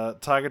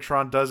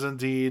Tigatron does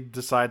indeed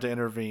decide to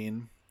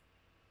intervene.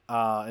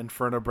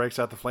 Inferno breaks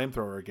out the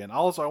flamethrower again.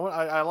 Also,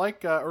 I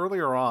like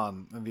earlier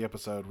on in the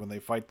episode when they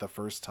fight the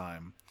first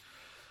time,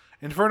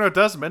 Inferno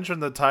does mention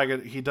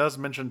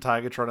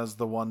Tigatron as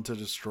the one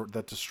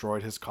that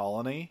destroyed his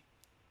colony.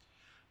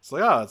 It's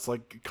like, it's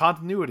like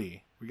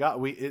continuity.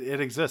 It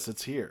exists.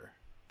 It's here.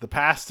 The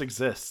past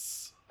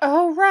exists.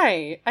 Oh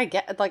right, I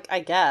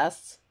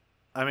guess.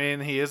 I mean,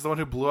 he is the one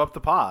who blew up the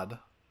pod.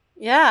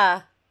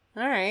 Yeah.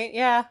 All right.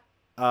 Yeah.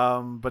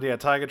 But yeah,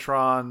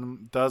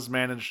 Tigatron does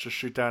manage to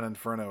shoot down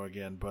Inferno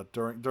again, but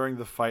during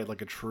the fight,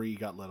 like a tree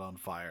got lit on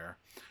fire.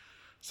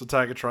 So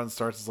Tigatron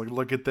starts like,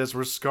 "Look at this,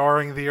 we're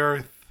scarring the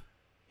Earth."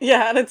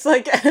 Yeah, and it's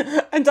like,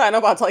 and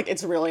Dinobot's like,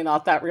 "It's really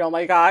not that real,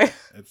 my guy."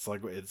 It's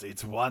like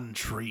it's one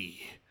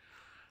tree.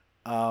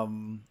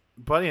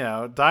 But you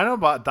know,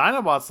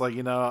 Dinobot's like,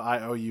 I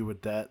owe you a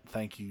debt.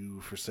 Thank you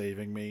for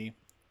saving me.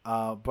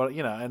 But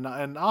you know,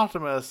 and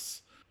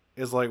Optimus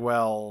is like,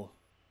 well,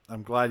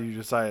 I'm glad you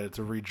decided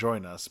to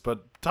rejoin us.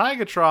 But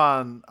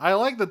Tigatron, I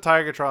like that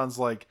Tigatron's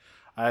like,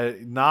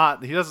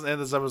 he doesn't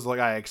end this episode like,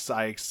 I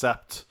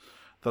accept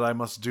that I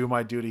must do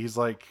my duty. He's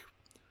like,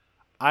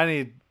 I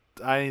need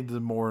to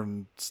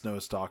mourn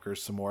Snowstalkers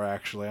some more,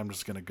 actually. I'm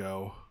just gonna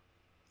go.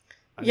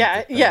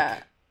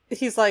 Yeah.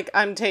 He's like,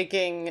 I'm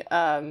taking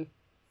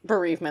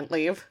bereavement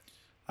leave.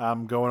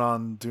 I'm going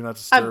on Do Not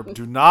Disturb.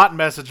 Do not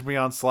message me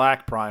on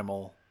Slack,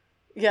 Primal.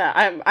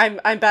 Yeah,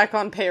 I'm back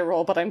on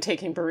payroll, but I'm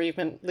taking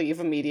bereavement leave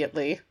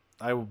immediately.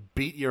 I will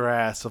beat your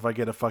ass if I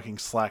get a fucking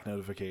Slack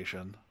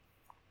notification.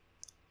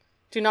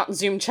 Do not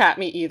Zoom chat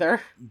me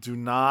either. Do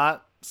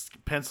not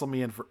pencil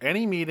me in for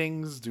any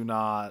meetings. Do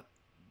not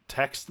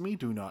text me.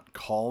 Do not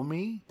call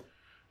me.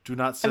 Do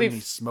not send me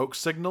smoke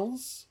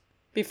signals.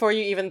 Before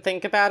you even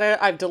think about it,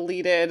 I've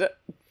deleted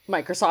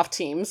Microsoft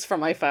Teams from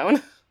my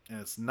phone. And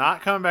it's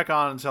not coming back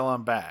on until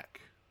I'm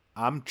back.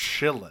 I'm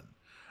chilling.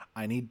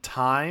 I need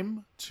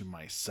time to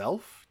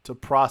myself to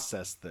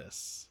process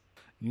this.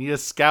 You need a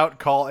scout,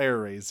 call Air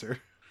Razor.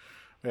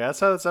 Yeah,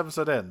 that's how this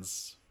episode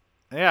ends.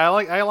 Yeah,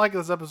 I like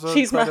this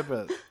episode quite a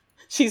bit.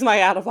 She's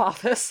my out of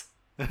office.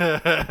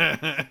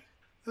 Yeah,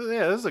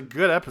 this is a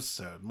good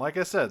episode. Like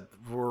I said,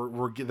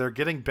 they're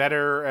getting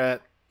better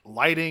at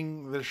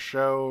lighting this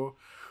show.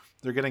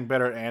 They're getting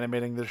better at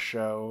animating this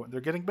show.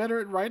 They're getting better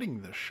at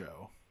writing this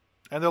show.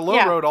 And the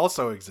low road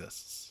also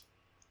exists.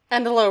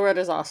 And the low road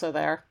is also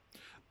there.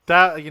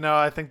 That,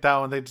 I think that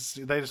one they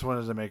just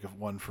wanted to make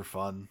one for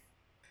fun.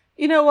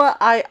 You know what?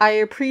 I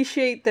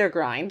appreciate their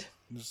grind.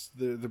 Just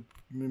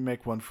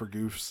make one for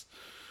goofs.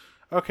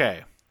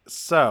 Okay,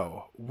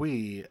 so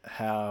we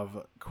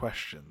have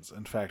questions.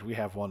 In fact, we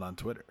have one on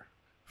Twitter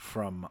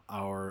from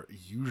our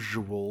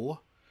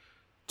usual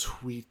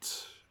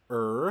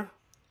tweeter,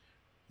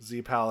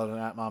 Z Paladin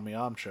at Mami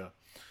Amcha.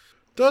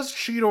 Does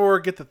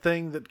Cheetor get the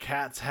thing that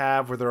cats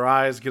have where their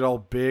eyes get all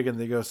big and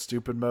they go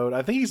stupid mode?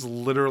 I think he's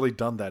literally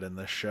done that in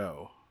this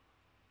show.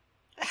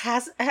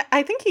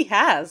 I think he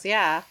has,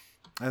 yeah.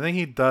 I think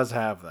he does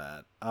have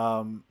that.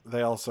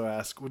 They also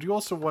ask, would you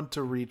also want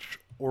to reach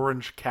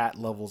orange cat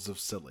levels of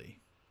silly?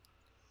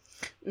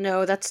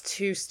 No, that's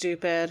too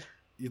stupid.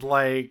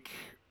 Like,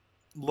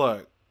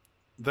 look,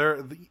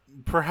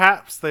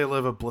 perhaps they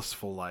live a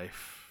blissful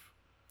life.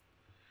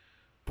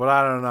 But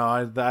I don't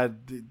know.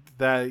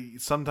 That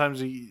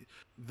sometimes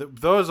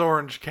those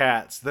orange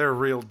cats, they're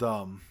real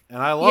dumb,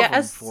 and I love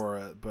them for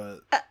it.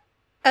 But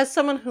as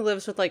someone who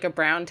lives with like a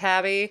brown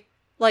tabby,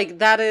 like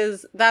that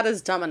is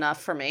dumb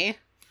enough for me.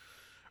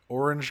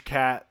 Orange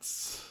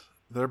cats,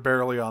 they're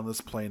barely on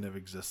this plane of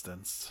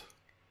existence.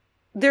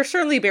 They're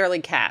certainly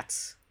barely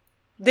cats.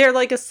 They're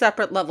like a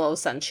separate level of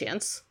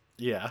sentience.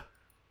 Yeah,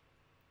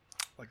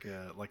 like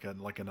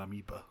an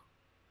amoeba,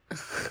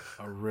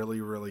 a really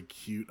really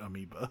cute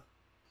amoeba.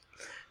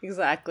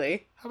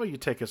 Exactly. How about you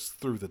take us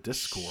through the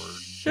Discord?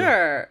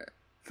 Sure.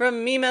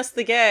 From Mimes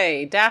the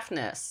Gay,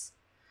 Daphnis.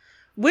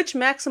 Which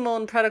Maximal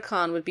and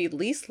Predacon would be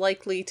least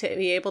likely to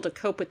be able to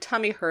cope with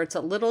tummy hurts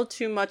a little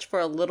too much for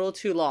a little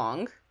too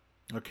long?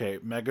 Okay,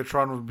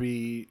 Megatron would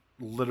be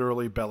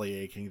literally belly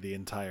aching the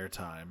entire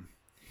time.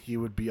 He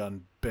would be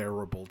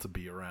unbearable to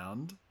be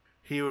around.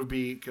 He would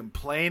be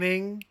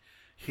complaining.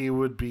 He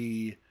would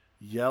be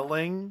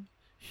yelling.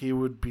 He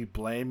would be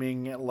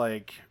blaming,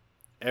 like,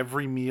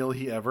 every meal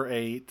he ever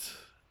ate.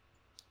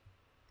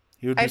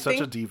 He would be such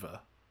a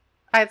diva.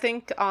 I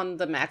think on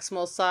the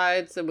Maximal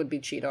sides, it would be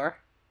Cheetor.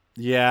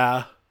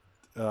 Yeah.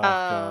 Oh,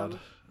 God.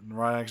 And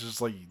Rhinox is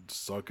just like,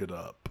 suck it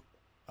up.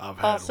 I've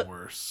had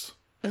worse.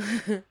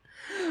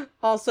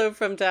 Also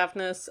from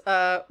Daphnis,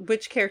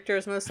 which character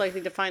is most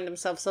likely to find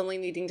himself suddenly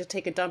needing to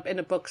take a dump in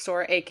a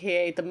bookstore,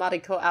 aka the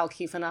Mariko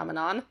Aoki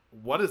phenomenon?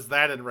 What is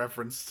that in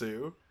reference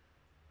to?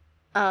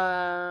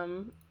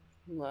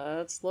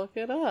 Let's look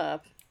it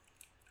up.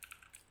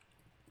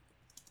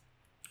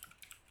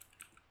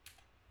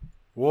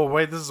 Whoa,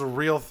 wait, this is a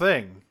real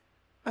thing.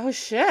 Oh,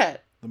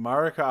 shit. The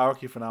Mariko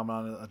Aoki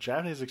phenomenon is a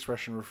Japanese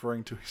expression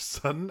referring to a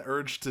sudden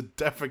urge to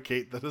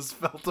defecate that is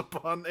felt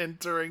upon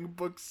entering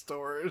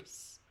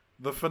bookstores.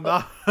 The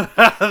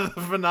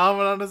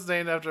phenomenon is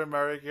named after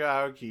Mariko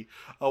Aoki,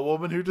 a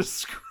woman who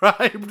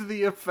described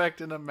the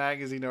effect in a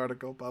magazine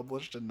article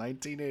published in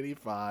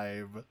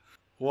 1985.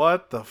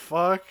 What the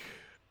fuck?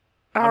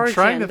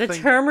 Origin. The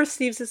term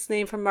receives its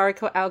name from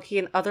Mariko Aoki,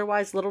 an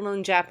otherwise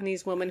little-known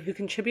Japanese woman who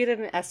contributed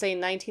an essay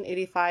in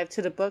 1985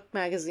 to the book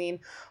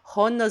magazine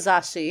Hon no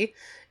Zashi.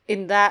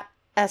 In that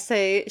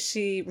essay,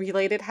 she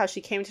related how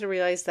she came to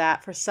realize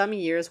that, for some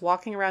years,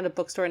 walking around a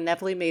bookstore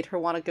inevitably made her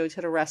want to go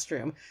to the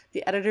restroom.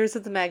 The editors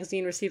of the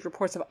magazine received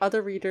reports of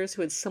other readers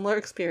who had similar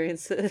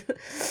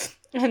experiences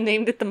and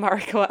named it the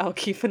Mariko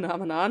Aoki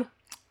phenomenon.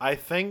 I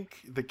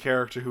think the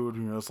character who would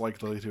be most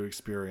likely to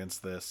experience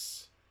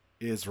this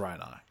is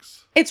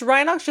Rhinox. It's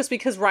Rhinox just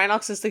because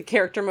Rhinox is the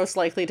character most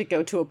likely to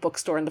go to a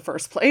bookstore in the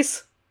first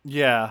place.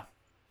 Yeah.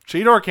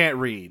 Cheetor can't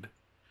read.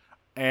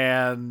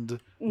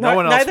 And no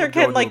one else neither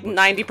can, like,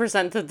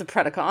 90% of the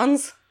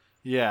Predacons.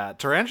 Yeah,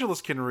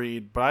 Tarantulas can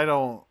read, but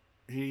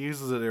he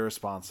uses it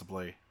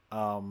irresponsibly.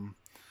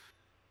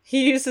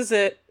 He uses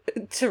it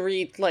to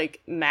read,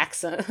 like,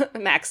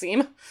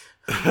 Maxime.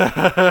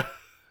 I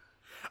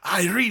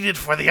read it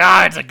for the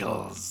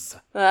articles.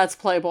 That's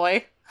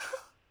Playboy.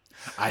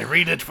 I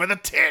read it for the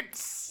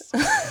tits.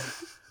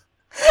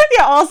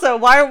 Yeah, also,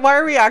 why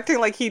are we acting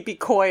like he'd be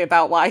coy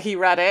about why he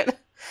read it?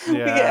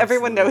 Yeah,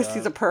 everyone knows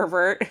he's a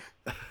pervert.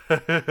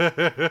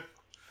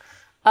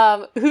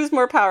 Who's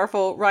more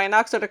powerful,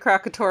 Rhinox or the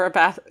Krakatoa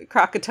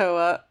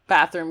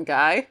bathroom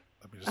guy?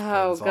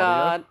 Oh,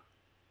 God.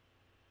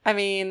 I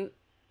mean,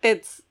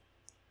 it's...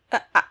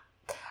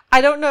 I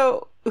don't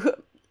know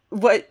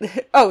what...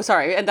 Oh,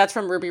 sorry, and that's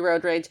from Ruby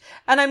Road Rage.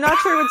 And I'm not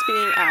sure what's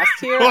being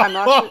asked here. I'm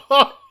not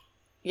sure...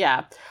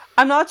 Yeah.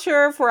 I'm not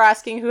sure if we're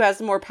asking who has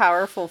the more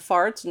powerful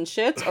farts and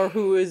shits or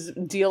who is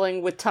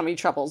dealing with tummy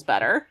troubles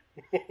better.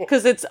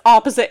 Because it's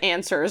opposite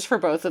answers for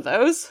both of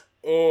those.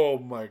 Oh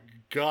my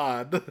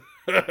God.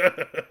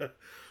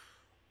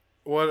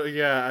 What?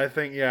 Yeah, I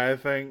think.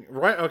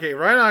 Right. Okay,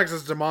 Rhinox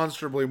is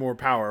demonstrably more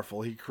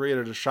powerful. He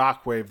created a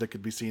shockwave that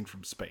could be seen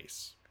from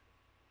space.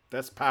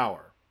 That's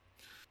power.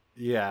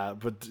 Yeah,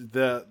 but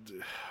that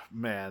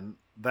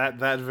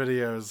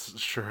video is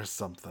sure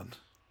something.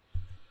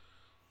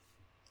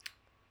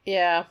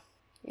 Yeah.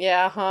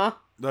 Yeah, huh?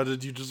 No,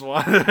 did you just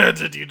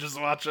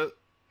watch it?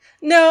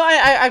 No,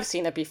 I've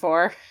seen it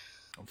before.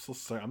 I'm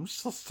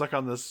still stuck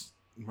on this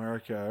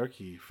Mariko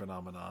Aoki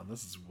phenomenon.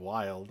 This is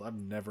wild. I've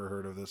never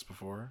heard of this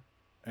before.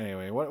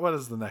 Anyway, what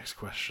is the next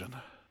question?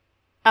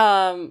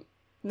 The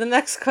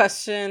next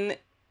question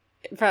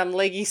from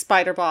Leggy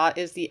Spiderbot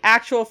is the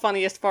actual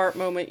funniest fart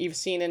moment you've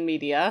seen in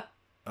media.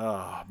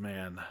 Oh,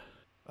 man.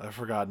 I've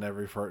forgotten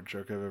every fart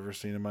joke I've ever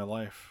seen in my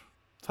life.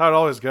 That's how it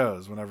always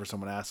goes whenever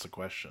someone asks a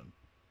question.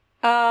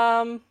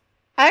 I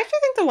actually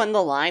think the one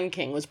The Lion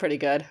King was pretty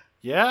good.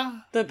 Yeah?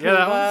 The Pumbaa.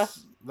 Yeah,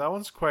 that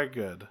one's quite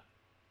good.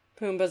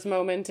 Pumbaa's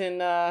moment in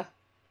Hakuna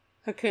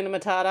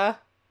Matata.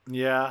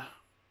 Yeah.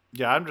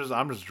 Yeah, I'm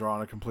just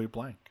drawing a complete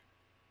blank.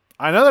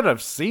 I know that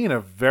I've seen a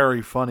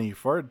very funny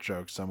fart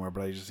joke somewhere,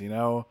 but I just,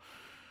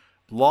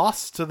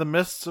 lost to the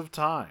mists of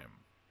time.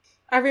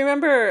 I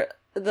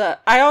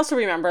also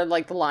remember,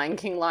 like, the Lion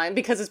King line,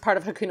 because it's part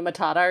of Hakuna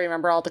Matata. I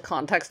remember all the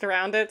context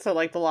around it, so,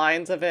 like, the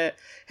lines of it.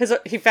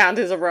 He found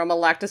his aroma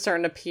lacked a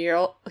certain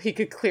appeal. He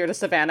could clear the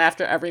savannah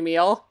after every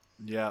meal.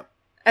 Yeah.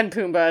 And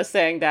Pumbaa is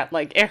saying that,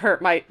 like, it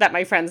hurt that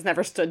my friends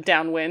never stood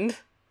downwind.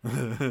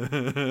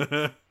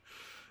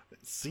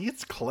 See,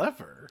 it's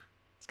clever.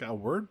 It's got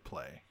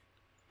wordplay.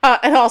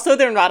 And also,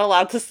 they weren't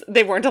allowed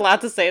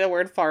to say the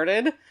word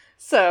farted,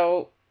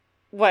 so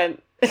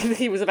when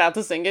he was about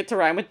to sing it to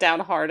rhyme with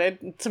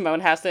downhearted,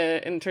 Timon has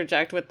to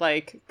interject with,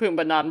 like,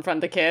 Pumbaa not in front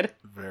of the kid.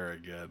 Very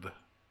good.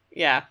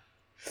 Yeah.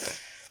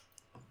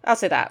 I'll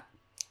say that.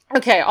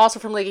 Okay, also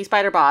from Leggy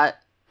Spiderbot,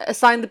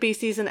 assign the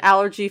beasties an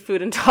allergy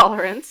food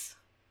intolerance.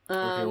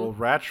 Okay, well,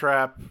 Rat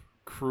Trap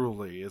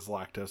cruelly is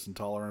lactose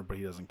intolerant, but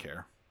he doesn't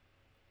care.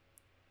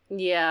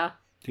 Yeah.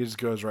 He just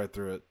goes right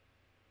through it.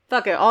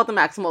 Fuck it, all the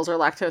Maximals are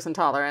lactose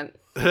intolerant.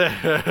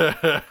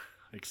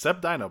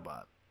 Except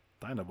Dinobot.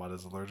 Dinobot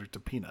is allergic to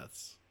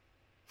peanuts.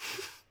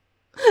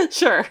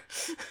 Sure.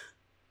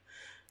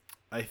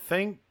 I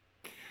think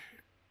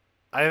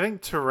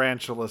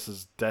Tarantulas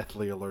is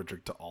deathly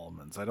allergic to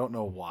almonds. I don't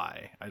know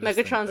why.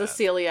 Megatron's a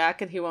celiac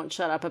and he won't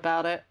shut up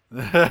about it.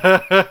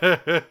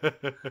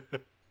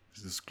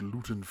 Is this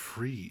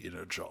gluten-free,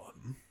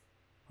 Energon?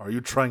 Are you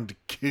trying to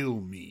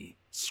kill me,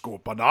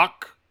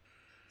 Scorponok?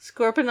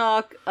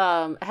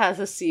 Scorponok has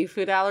a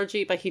seafood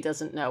allergy, but he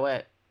doesn't know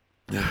it.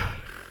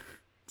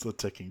 It's a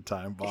ticking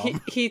time bomb.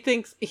 He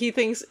thinks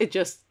it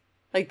just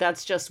like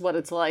that's just what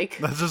it's like.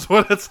 That's just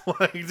what it's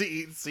like to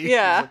eat seafood.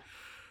 Yeah.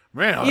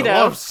 Man, I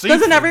love seafood.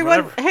 Doesn't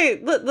everyone?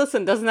 Hey,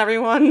 listen. Doesn't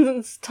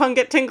everyone's tongue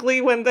get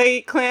tingly when they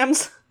eat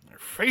clams? Their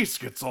face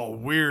gets all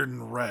weird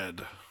and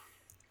red.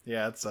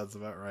 Yeah, that sounds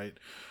about right.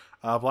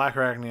 Black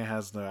Arachnia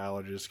has no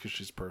allergies because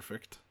she's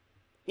perfect.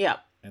 Yeah.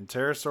 And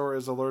Pterosaur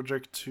is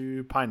allergic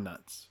to pine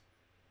nuts.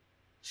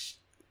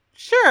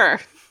 Sure.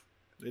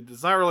 It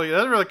doesn't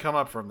really come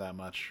up for him that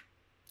much.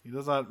 He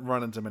does not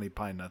run into many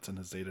pine nuts in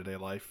his day-to-day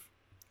life.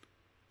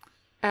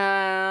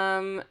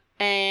 Again,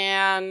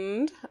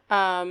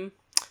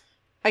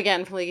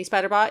 from Leaky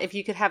Spiderbot, if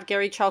you could have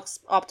Gary Chalk's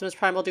Optimus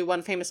Primal do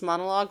one famous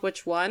monologue,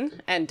 which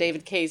one? And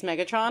David K's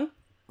Megatron?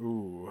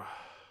 Ooh.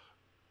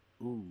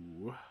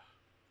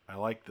 I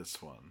like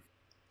this one.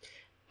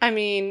 I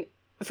mean,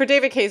 for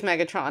David K's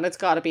Megatron, it's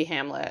gotta be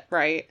Hamlet,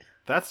 right?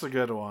 That's a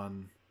good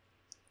one.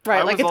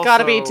 Right, like it's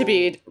gotta be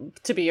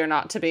to be or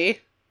not to be.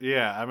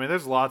 Yeah, I mean,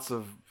 there's lots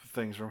of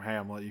things from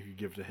Hamlet you could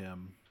give to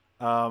him.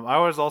 I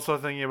was also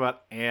thinking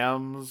about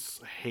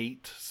Am's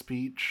hate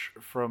speech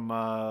from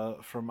I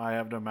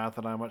Have No Mouth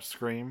and I Much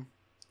Scream.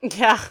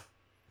 Yeah.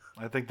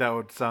 I think that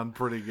would sound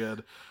pretty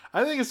good.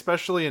 I think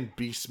especially in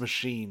Beast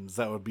Machines,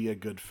 that would be a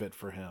good fit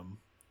for him.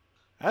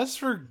 As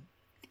for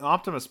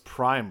Optimus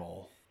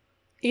Primal...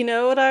 You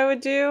know what I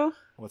would do?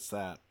 What's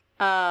that?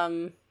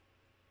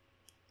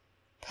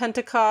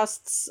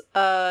 Pentecost's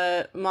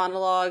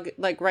monologue,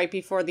 like right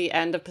before the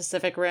end of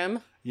Pacific Rim.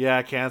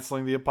 Yeah,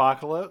 canceling the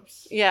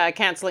apocalypse. Yeah,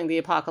 canceling the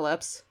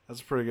apocalypse.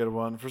 That's a pretty good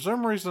one. For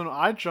some reason,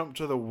 I jumped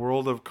to the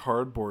World of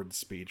Cardboard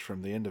speech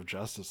from the end of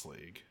Justice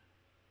League.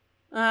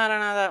 I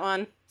don't know that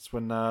one. It's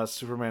when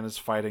Superman is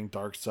fighting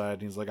Darkseid,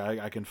 and he's like,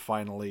 I can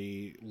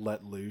finally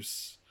let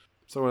loose.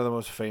 So one of the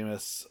most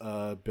famous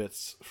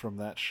bits from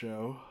that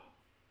show.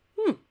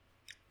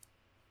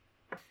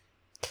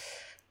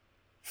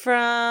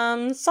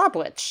 From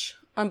Sobwitch.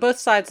 On both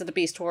sides of the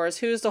Beast Wars,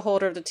 who is the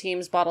holder of the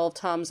team's bottle of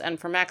Tums, and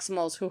for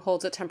Maximals, who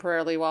holds it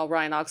temporarily while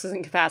Rhinox is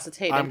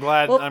incapacitated? I'm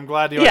glad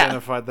you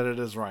identified that it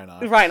is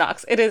Rhinox.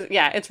 Rhinox. It is,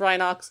 yeah, it's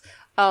Rhinox.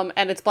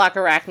 And it's Black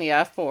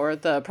Arachnia for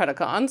the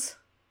Predacons.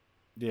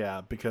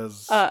 Yeah,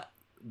 because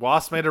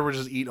Waspinator would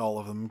just eat all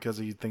of them because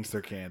he thinks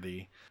they're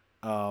candy.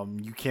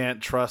 You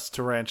can't trust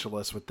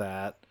Tarantulas with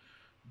that.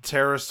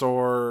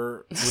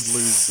 Pterosaur would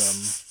lose them.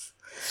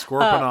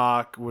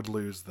 Scorponok would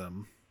lose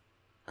them.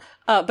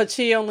 But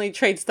she only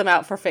trades them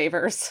out for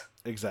favors.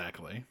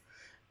 Exactly.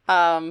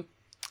 Rat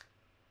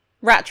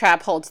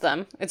Trap holds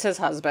them. It's his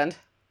husband.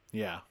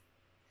 Yeah.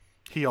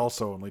 He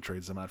also only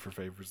trades them out for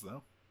favors,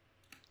 though.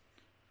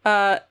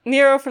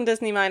 Nero from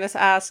Disney Minus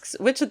asks,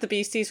 which of the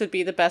beasties would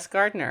be the best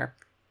gardener?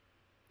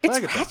 It's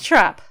Rat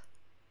Trap.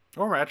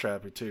 Or Rat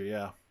Trap, too,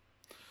 yeah.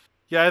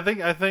 Yeah,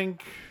 I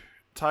think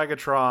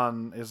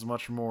Tigatron is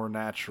much more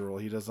natural.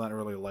 He does not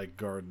really like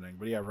gardening.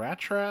 But yeah, Rat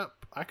Trap,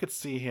 I could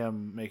see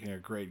him making a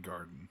great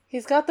garden.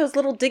 He's got those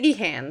little diggy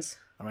hands.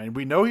 I mean,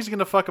 we know he's going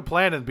to fuck a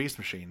plant in Beast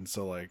Machine,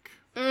 so like...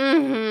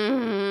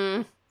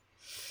 Mm-hmm.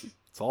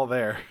 It's all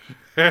there.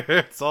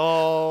 It's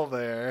all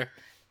there.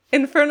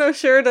 Inferno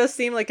sure does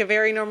seem like a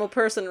very normal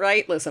person,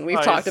 right? Listen,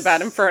 we've talked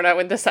about Inferno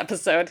in this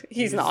episode.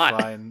 He's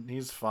not. Fine.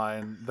 He's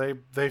fine.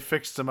 They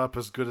fixed him up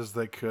as good as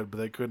they could, but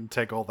they couldn't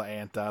take all the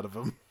ant out of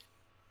him.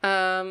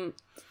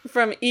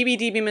 From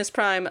EBDB Miss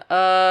Prime,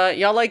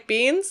 y'all like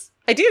beans?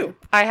 I do.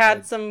 I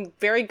had some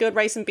very good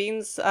rice and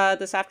beans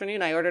this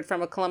afternoon. I ordered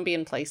from a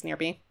Colombian place near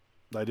me.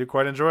 I do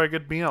quite enjoy a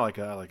good bean. I like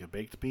a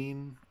baked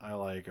bean. I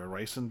like a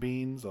rice and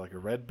beans. I like a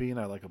red bean.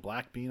 I like a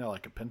black bean. I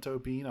like a pinto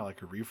bean. I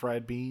like a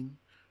refried bean.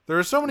 There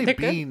are so many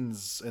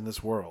beans in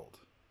this world.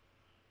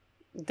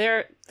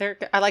 They're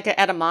I like an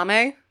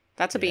edamame.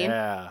 That's a bean.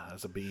 Yeah,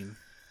 that's a bean.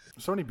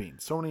 So many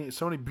beans. So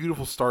many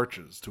beautiful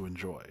starches to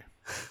enjoy.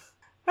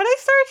 Are they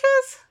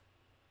starches?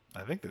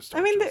 I think they're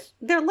starches. I mean,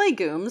 they're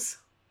legumes.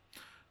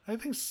 I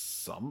think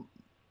some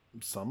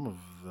of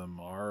them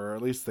are, or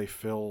at least they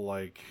fill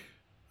like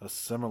a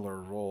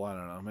similar role. I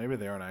don't know. Maybe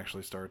they aren't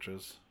actually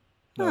starches.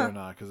 No, they're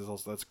not,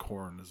 because that's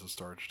corn is a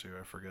starch too.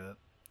 I forget.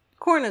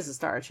 Corn is a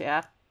starch,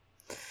 yeah.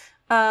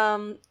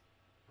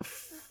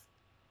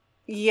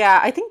 Yeah,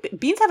 I think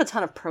beans have a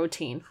ton of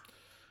protein.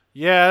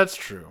 Yeah, that's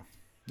true.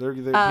 They're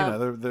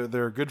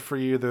good for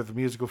you. They're the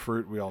musical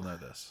fruit. We all know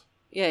this.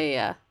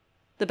 Yeah.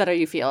 The better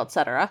you feel,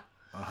 etc.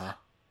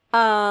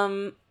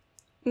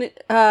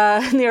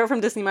 Nero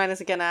from Disney Minus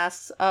again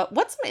asks,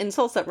 what's some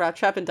insults that Rat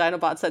Trap and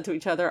Dinobot said to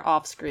each other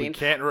off screen?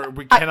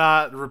 We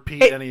cannot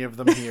repeat any of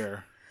them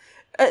here.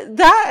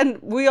 That,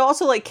 and we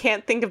also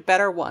can't think of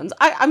better ones.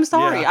 I'm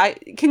sorry. Yeah.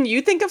 Can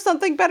you think of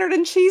something better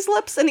than cheese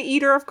lips and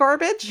eater of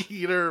garbage?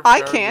 Eater of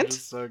garbage can't.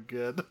 Is so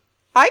good.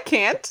 I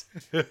can't.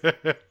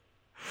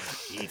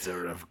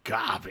 Eater of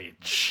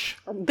garbage.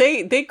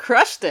 They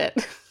crushed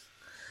it.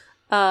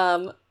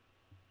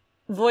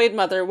 Void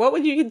Mother, what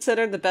would you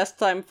consider the best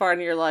time fart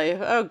in your life?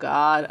 Oh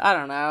God, I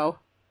don't know.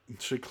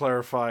 She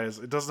clarifies,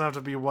 it doesn't have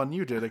to be one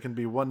you did, it can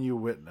be one you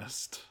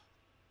witnessed.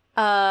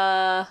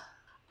 I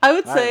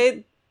would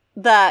say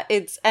that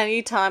it's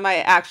any time I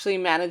actually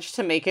managed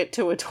to make it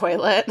to a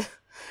toilet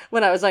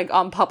when I was, like,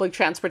 on public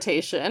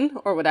transportation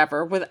or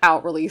whatever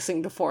without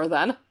releasing before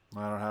then.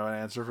 I don't have an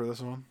answer for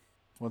this one.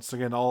 Once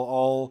again,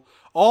 all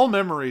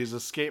memories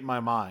escape my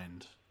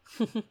mind.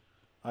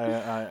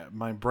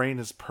 My brain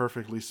is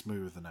perfectly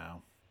smooth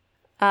now.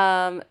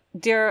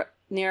 Dear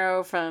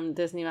Nero from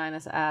Disney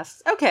Minus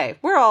asks, okay,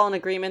 we're all in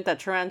agreement that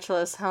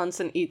Tarantulas hunts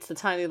and eats the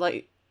tiny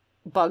light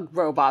bug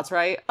robots,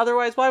 right?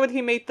 Otherwise, why would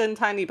he make them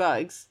tiny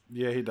bugs?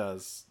 Yeah, he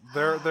does.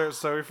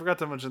 So we forgot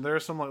to mention, there are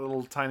some like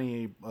little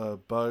tiny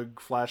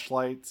bug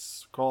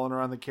flashlights crawling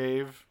around the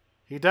cave.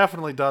 He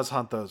definitely does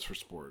hunt those for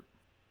sport.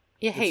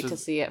 You hate to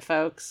see it,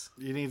 folks.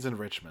 He needs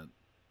enrichment.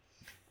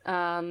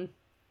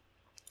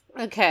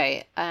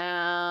 Okay,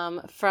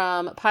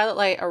 from Pilot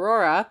Light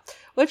Aurora,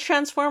 which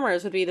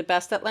Transformers would be the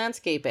best at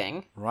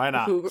landscaping?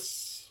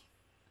 Rhinox.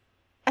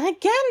 And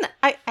again,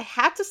 I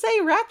have to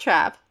say Rat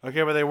Trap.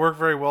 Okay, but they work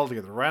very well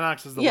together.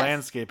 Rhinox is the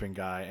landscaping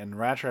guy, and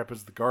Rat Trap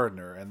is the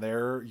gardener, and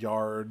their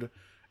yard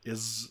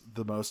is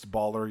the most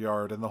baller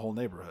yard in the whole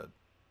neighborhood.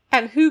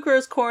 And who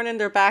grows corn in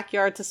their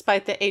backyard to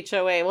spite the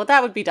HOA? Well,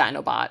 that would be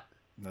Dinobot.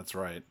 That's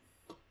right.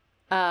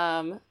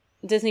 Nero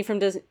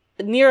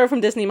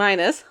from Disney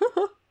Minus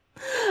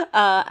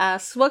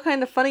asks, what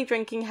kind of funny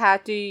drinking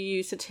hat do you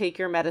use to take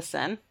your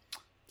medicine?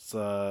 It's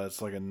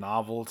like a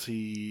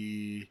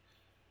novelty.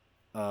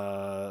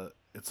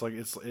 It's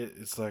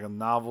like a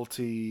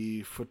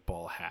novelty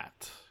football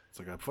hat. It's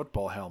like a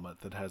football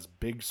helmet that has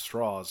big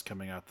straws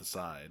coming out the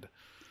side,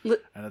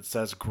 and it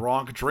says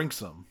Gronk drinks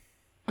them,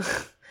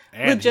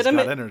 and he's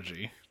got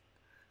energy.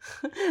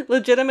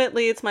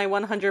 Legitimately, it's my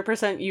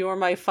 100% you are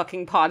my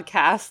fucking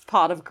podcast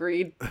pot of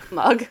greed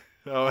mug.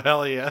 Oh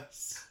hell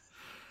yes!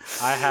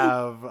 I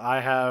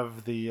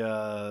have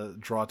the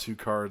draw two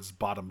cards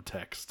bottom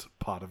text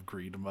pot of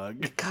greed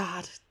mug.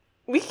 God,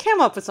 we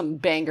came up with some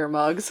banger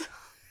mugs.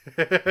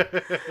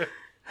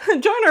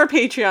 Join our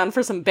Patreon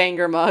for some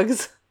banger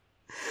mugs.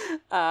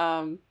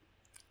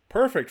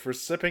 Perfect for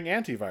sipping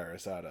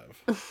antivirus out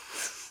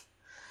of.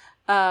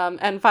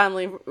 And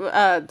finally,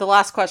 the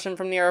last question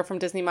from Nero from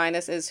Disney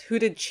Minus is, who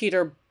did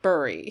Cheater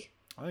bury?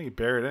 I think he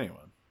buried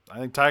anyone. I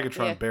think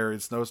Tigatron buried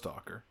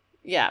Snowstalker.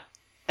 Yeah.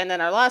 And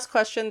then our last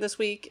question this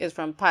week is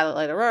from Pilot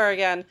Light Aurora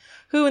again.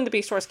 Who in the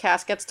Beast Wars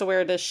cast gets to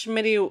wear the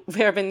Schmitty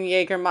Verben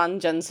Jägermann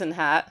Jensen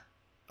hat?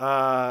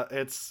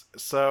 It's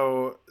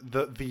so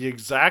the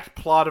exact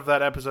plot of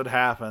that episode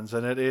happens,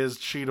 and it is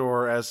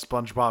Cheetor as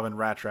SpongeBob and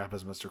Rat Trap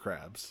as Mr.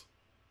 Krabs.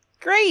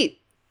 Great.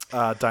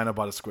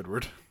 Dinobot is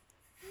Squidward.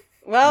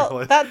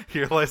 Well, he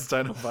realized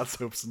Dinobot's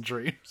hopes and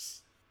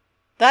dreams.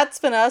 That's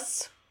been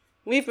us.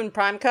 We've been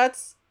Prime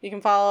Cuts. You can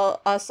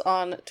follow us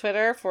on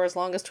Twitter for as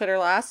long as Twitter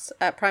lasts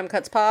at Prime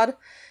Cuts Pod.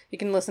 You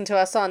can listen to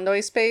us on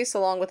Noisepace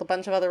along with a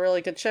bunch of other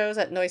really good shows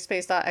at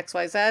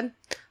noisepace.xyz.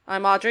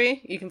 I'm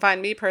Audrey. You can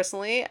find me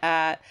personally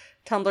at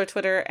Tumblr,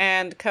 Twitter,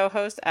 and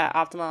co-host at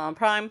Optimal on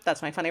Prime.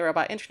 That's my funny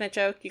robot internet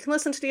joke. You can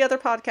listen to the other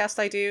podcast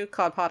I do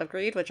called Pot of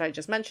Greed, which I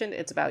just mentioned.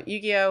 It's about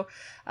Yu-Gi-Oh!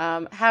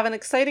 Have an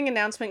exciting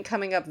announcement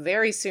coming up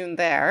very soon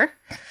there.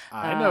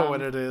 I know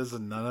what it is,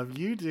 and none of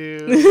you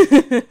do.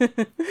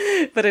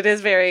 But it is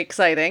very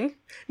exciting.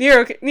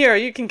 Nero,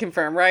 you can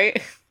confirm,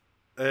 right?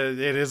 It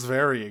is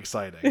very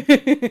exciting.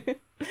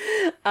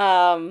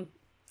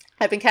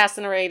 I've been cast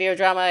in a radio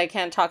drama I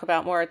can't talk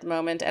about more at the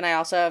moment, and I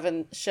also have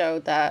a show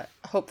that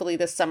hopefully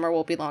this summer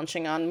will be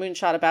launching on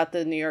Moonshot about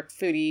the New York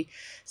foodie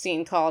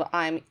scene called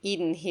I'm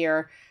Eden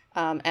Here,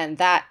 and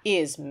that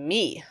is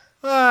me.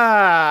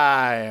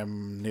 I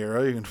am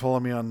Nero. You can follow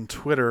me on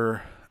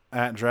Twitter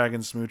at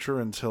Dragon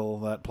Smoocher until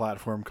that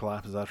platform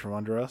collapses out from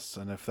under us,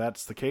 and if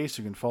that's the case,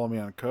 you can follow me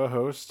on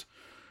co-host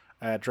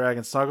at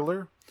Dragon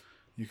Snuggler.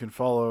 You can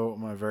follow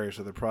my various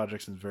other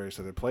projects in various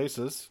other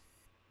places,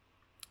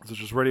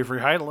 such as Radio Free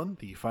Heidelin,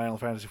 the Final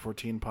Fantasy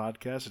XIV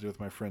podcast I do with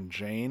my friend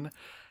Jane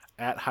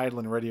at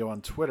Heidelin Radio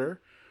on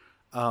Twitter.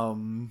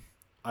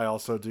 I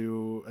also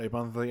do a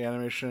monthly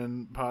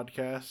animation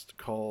podcast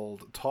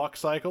called Talk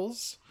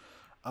Cycles.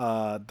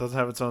 Doesn't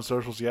have its own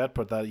socials yet,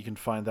 but that you can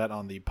find that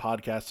on the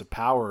Podcast of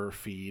Power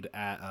feed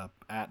at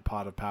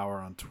Pod of Power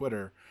on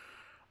Twitter.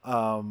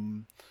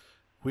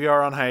 We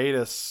are on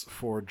hiatus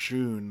for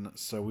June,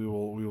 so we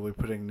will be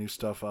putting new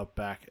stuff up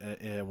back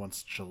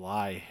once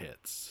July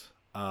hits.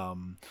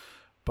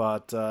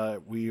 But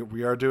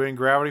we are doing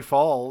Gravity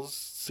Falls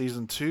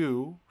season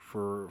 2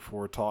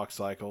 for Talk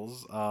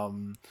Cycles.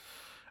 And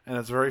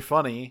it's very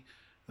funny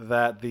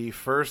that the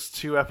first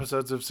 2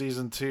 episodes of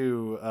season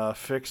 2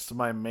 fixed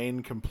my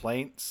main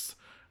complaints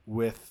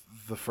with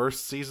the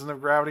first season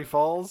of Gravity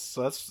Falls.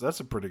 So that's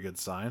a pretty good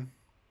sign.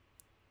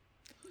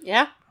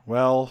 Yeah.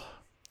 Well,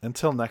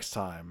 until next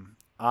time,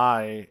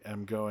 I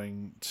am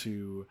going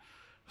to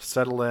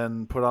settle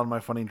in, put on my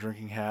funny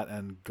drinking hat,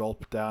 and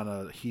gulp down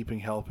a heaping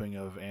helping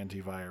of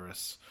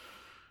antivirus,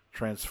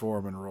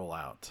 transform, and roll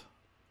out.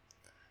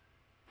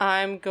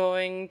 I'm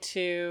going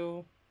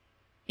to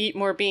eat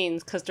more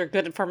beans because they're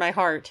good for my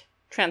heart.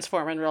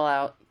 Transform and roll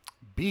out.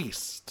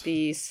 Beast.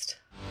 Beast.